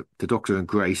the Doctor and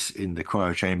Grace in the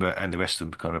cryo chamber, and the rest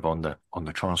of them kind of on the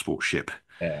transport ship.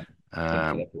 Yeah.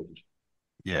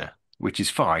 Which is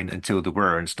fine until the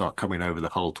Wirren start coming over the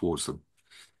hull towards them.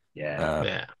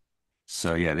 Yeah.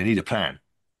 So they need a plan.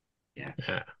 Yeah.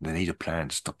 They need a plan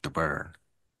to stop the Wirren.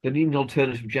 They need an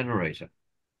alternative generator.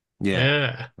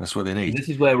 Yeah. That's what they need. And this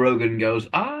is where Rogan goes,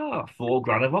 4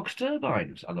 Granavox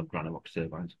turbines. I love Granavox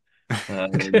turbines.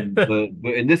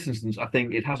 But in this instance, I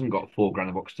think it hasn't got 4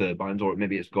 Granavox turbines, or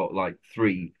maybe it's got like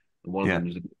 3, and one of them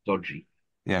is a bit dodgy.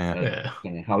 Yeah.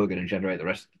 How we're going to generate the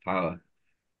rest of the power.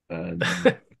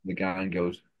 The guy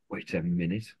goes, wait a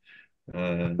minute.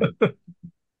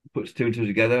 Puts 2 and 2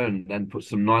 together, and then puts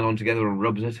some nylon together and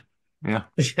rubs it. Yeah.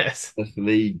 Yes. That's the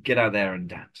lead. Get out there and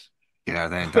dance. Get out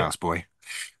there and dance, boy.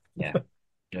 Yeah.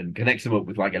 And connects them up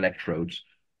with like electrodes.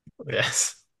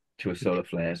 Yes. To a solar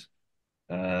flares.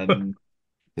 And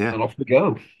off we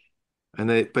go. And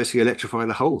they basically electrify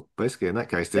the hull, basically, in that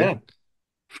case,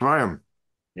 fry them.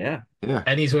 Yeah.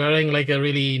 And he's wearing like a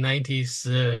really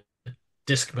 90s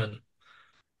Discman.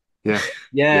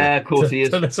 Yeah, of course he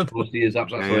is. Of course he is.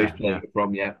 That's where he's playing it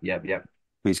from. Yeah.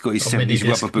 He's got his 70s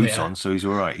rubber boots on, so he's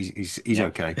all right. He's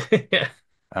okay. Yeah.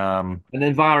 And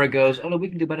then Vara goes, oh, no, we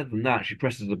can do better than that. She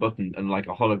presses the button, and like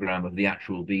a hologram of the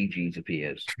actual Bee Gees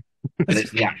appears. And it's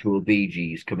the actual Bee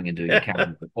Gees coming and doing a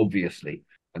camera, obviously.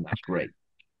 And that's great.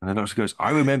 And then also goes,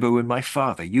 I remember when my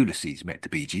father, Ulysses, met the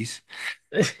Bee Gees.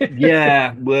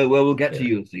 Yeah, we'll get to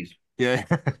Ulysses. Yeah.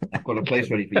 I've got a place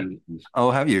ready for Ulysses.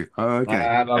 Oh, have you? Oh, okay.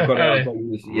 I've got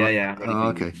Ulysses. Yeah. Oh,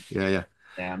 okay. Yeah.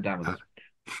 Yeah, I'm down with it.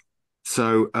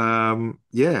 So, I'm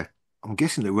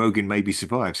guessing that Rogan maybe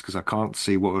survives, because I can't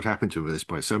see what would happen to him at this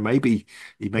point. So maybe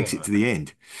he makes it to the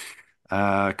end,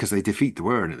 because they defeat the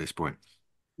Wirren at this point.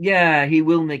 Yeah, he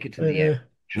will make it to the end.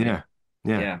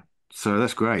 Yeah. So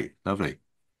that's great. Lovely.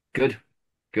 Good.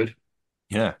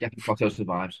 Yeah. Cotto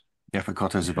survives.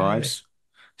 Cotto survives.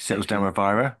 Settles down with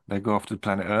Vira. They go off to the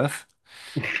planet Earth.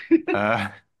 He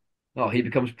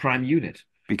becomes Prime Unit.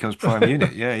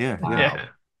 Yeah. Wow.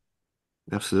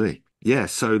 Absolutely. Yeah,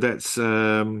 so that's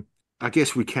I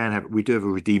guess we do have a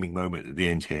redeeming moment at the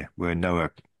end here where Noah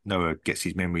gets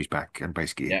his memories back, and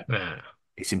basically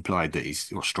it's implied that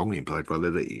or strongly implied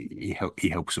rather, that he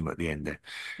helps them at the end there.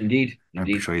 Indeed. And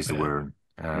portrays the Wirren.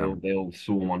 They all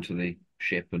swarm onto the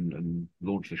ship and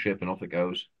launch the ship, and off it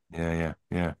goes. Yeah.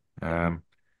 So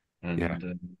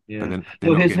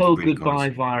his whole goodbye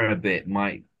Vira bit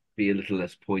might be a little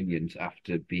less poignant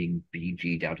after being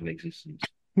BG'd out of existence.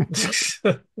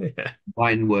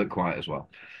 Mightn't work quite as well.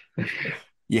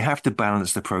 You have to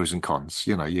balance the pros and cons.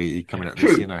 You're coming at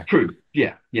this. True.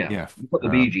 Yeah. You've got the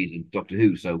Bee Gees in Doctor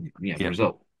Who, so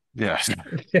result. Yes.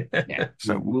 Yeah.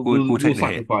 So we'll take the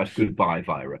hit. sacrifice goodbye,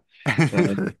 Vira.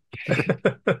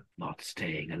 Not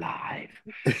staying alive.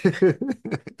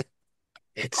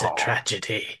 It's a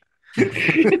tragedy.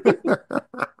 I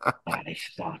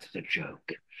started a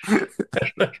joke.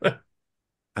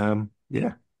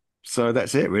 Yeah. So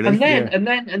that's it, really. And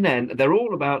then they're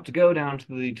all about to go down to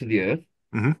the earth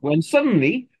when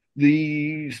suddenly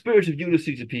the spirit of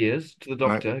Ulysses appears to the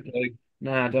Doctor, going,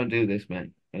 "Nah, don't do this,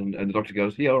 man." And the Doctor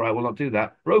goes, "Yeah, all right, we'll not do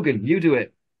that. Rogan, you do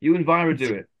it. You and Vira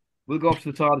do it. We'll go off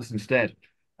to the TARDIS instead."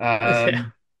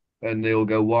 And they all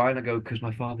go, "Why?" And I go, "Because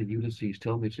my father Ulysses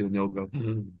told me to." And they all go,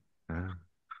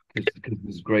 because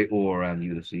there's great awe around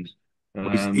Ulysses.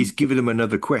 He's given them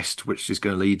another quest, which is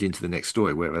going to lead into the next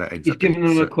story, wherever that ends He's up. given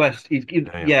them a quest. He's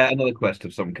given, another quest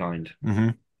of some kind.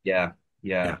 Yeah.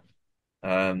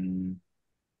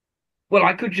 Well,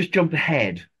 I could just jump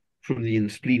ahead from the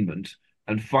ensplenement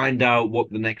and find out what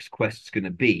the next quest's going to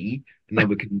be, and then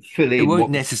we can fill in. It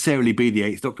won't necessarily be the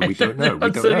Eighth Doctor. We don't know. We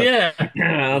don't know.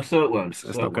 Yeah, so it won't.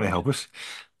 That's not going to help us.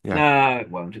 Yeah. No, it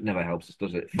won't. It never helps us,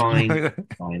 does it? Fine,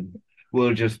 fine.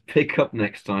 We'll just pick up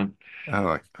next time. All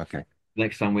right. Okay.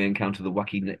 Next time we encounter the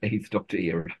wacky Eighth Doctor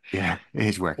era. Yeah, it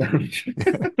is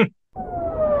wacky.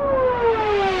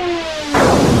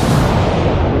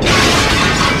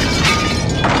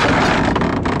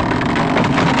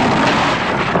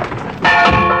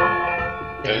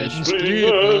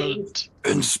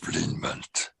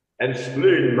 Ensplenement.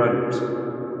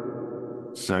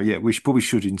 So yeah, we probably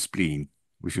should spleen.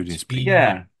 We should spleen.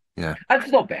 Yeah. Yeah. And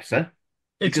it's not better.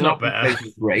 It's not better.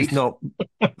 Great. It's not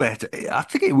better. I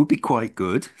think it would be quite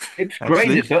good. It's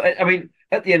great. So, I mean,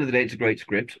 at the end of the day, it's a great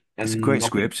script. And it's a great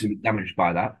script. Damaged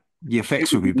by that. The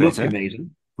effects would be better. Look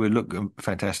amazing. Would look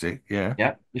fantastic. Yeah.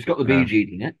 Yeah. It's got the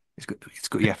BG in it. It's got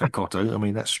Yaphet Kotto. I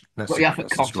mean, that's got Yaphet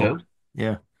Kotto.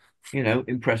 Yeah. You know,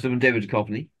 impressive, and David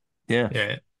Duchovny. Yeah.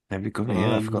 Yeah. David Duchovny.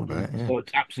 Yeah, I forgot about that. Yeah. So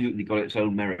it's absolutely got its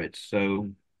own merits. So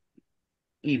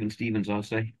even Stevens, I'd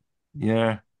say.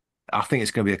 Yeah. I think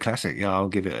it's going to be a classic. Yeah, I'll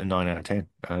give it a 9 out of 10.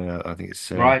 I think it's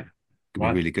going to be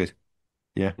really good.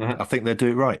 Yeah, I think they'll do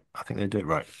it right.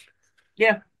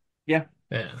 Yeah.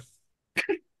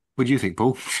 What do you think,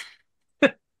 Paul?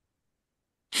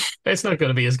 It's not going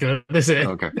to be as good, is it?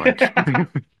 Okay, fine.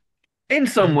 In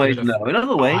some ways, no. In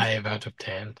other ways, 5 out of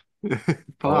 10.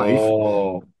 5.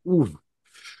 Oh, ooh,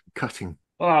 cutting.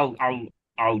 Well,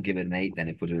 I'll give it an 8 then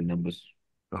if we're doing numbers.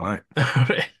 All right.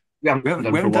 We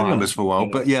haven't done numbers for a while,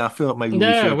 but yeah, I feel like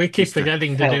maybe we keep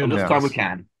forgetting to do this time we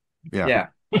can. Yeah.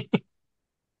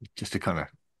 Just to kind of,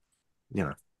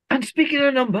 And speaking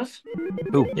of numbers,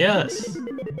 yes,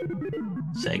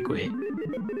 segue.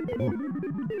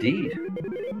 Indeed,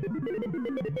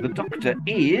 the Doctor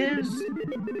is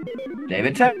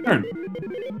David Tennant.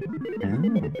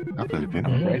 I've heard of him.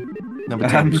 Okay. Number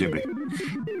 10, presumably.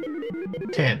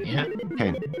 10, yeah.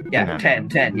 10. Yeah, 10.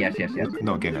 Yes.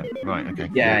 Not getting it. Right. Okay.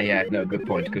 Yeah. No, good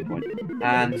point.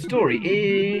 And the story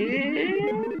is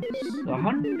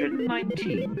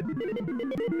 119.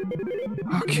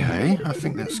 Okay, I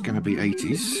think that's going to be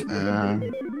 80s.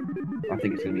 I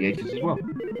think it's going to be 80s as well.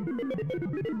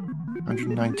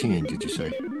 119, did you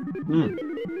say?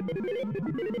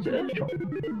 It's an Earth shot.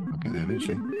 Okay, there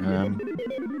eventually.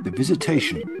 The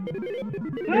Visitation.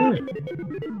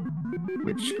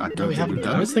 Which I don't think we've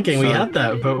done. I was thinking we had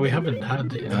that, but we haven't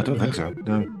had it. I don't think so.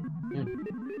 No.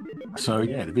 So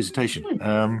yeah, The Visitation.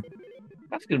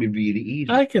 That's going to be really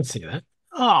easy. I can see that.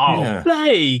 Oh,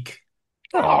 Blake!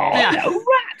 Oh, yeah. No,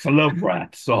 rats! I love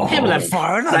rats. Oh, people have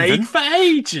foreign Blake for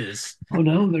ages. Oh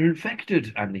no, they're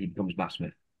infected, and he becomes Matt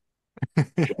Smith.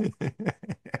 Can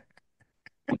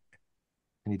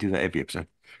you do that every episode?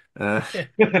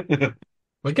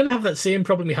 We're going to have that same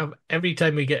problem we have every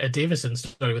time we get a Davison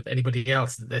story with anybody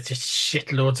else. There's just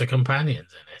shitloads of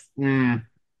companions in it.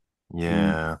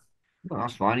 Yeah. Well,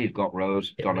 that's fine. You've got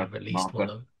Rose, Donna,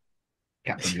 Martha,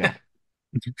 Captain Jack.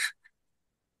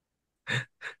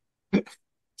 At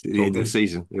the end of the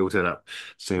season, they all turn up.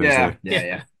 So yeah.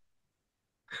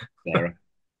 Sarah,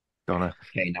 Donna,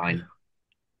 K9.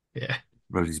 Yeah.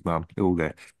 Rosie's mum, all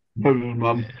there. Rosie's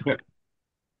mum. Yeah.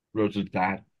 Rose's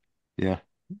dad. Yeah.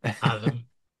 Adam.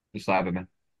 The Cyberman.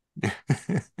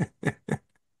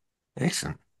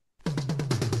 Excellent.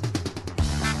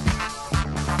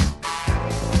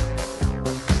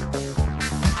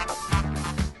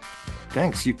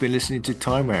 Thanks. You've been listening to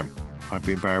Time Ram. I've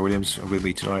been Barry Williams, and with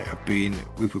me tonight have been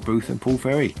Rupert Booth and Paul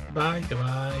Ferry. Goodbye.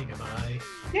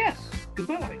 Yes,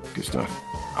 goodbye. Good stuff.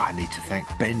 I need to thank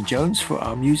Ben Jones for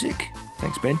our music.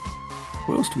 Thanks, Ben.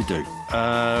 What else do we do?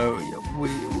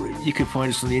 You can find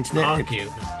us on the internet. Argue,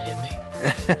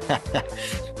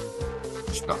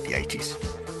 It's not the 80s.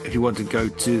 if you want to go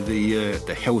to the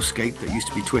hellscape that used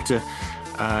to be Twitter,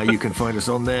 you can find us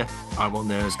on there. I'm on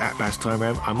there as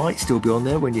 @BazTimeRam. I might still be on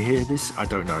there when you hear this. I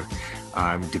don't know.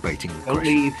 I'm debating. Don't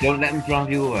leave. Don't let them drive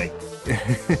you away.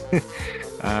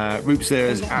 Rupert's there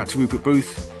as @Rupert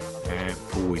Booth, and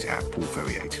Paul is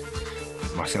 @PaulFerry8.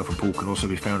 Myself and Paul can also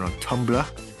be found on Tumblr,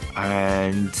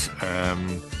 and I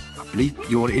believe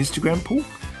you're on Instagram, Paul.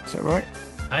 Is that right?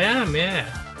 I am, yeah.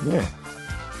 Yeah.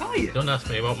 Are you? Don't ask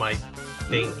me about my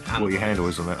thing. What your handle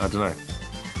is on that? I don't know.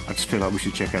 I just feel like we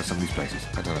should check out some of these places.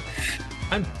 I don't know.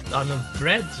 I'm on the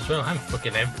Threads as well. I'm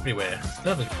fucking everywhere.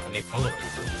 Still haven't got any followers.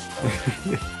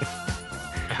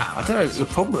 I don't know. The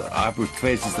problem I have with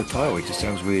Threads is the title. It just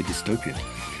sounds really dystopian.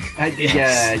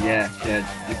 Yes. Yeah.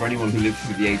 For anyone who lives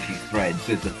through the 80s, Threads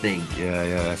is a thing.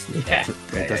 Yeah.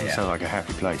 It doesn't sound like a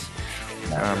happy place.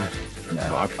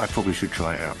 I probably should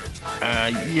try it out.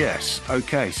 Yes.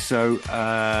 Okay. So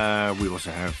we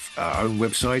also have our own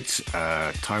website,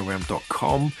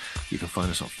 timeram.com. You can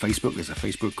find us on Facebook. There's a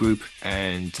Facebook group.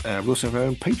 And we also have our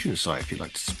own Patreon site if you'd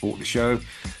like to support the show.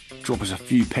 Drop us a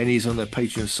few pennies on the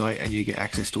Patreon site and you get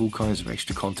access to all kinds of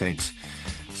extra content,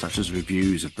 such as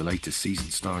reviews of the latest season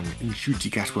starring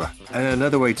Ncuti Gatwa. And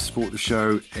another way to support the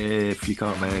show, if you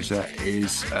can't manage that,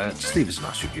 is just leave us a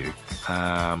nice review.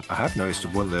 I have noticed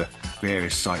on one of the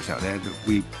various sites out there that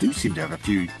we do seem to have a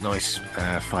few nice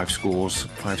 5-star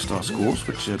scores,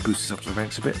 which boosts us up the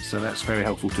ranks a bit. So that's very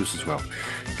helpful to us as well.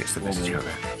 Gets the message out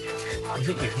there.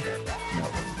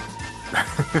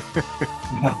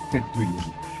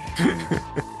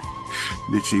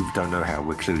 Literally, we don't know how.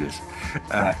 We're clueless.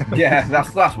 Yeah,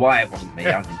 that's why it wasn't me.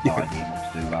 I didn't know what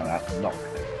to do about that. Not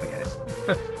forget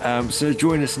it. So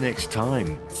join us next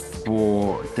time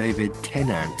for David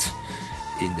Tennant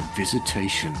in The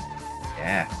Visitation.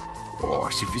 Yeah. Oh,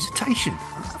 it's a visitation.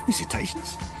 I love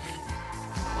visitations.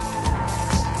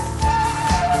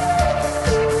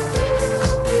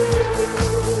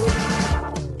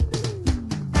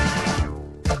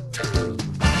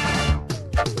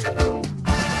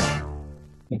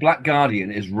 The Black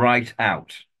Guardian is right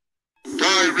out.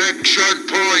 Direction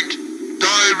point!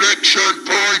 Direction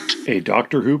point! A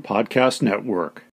Doctor Who podcast network.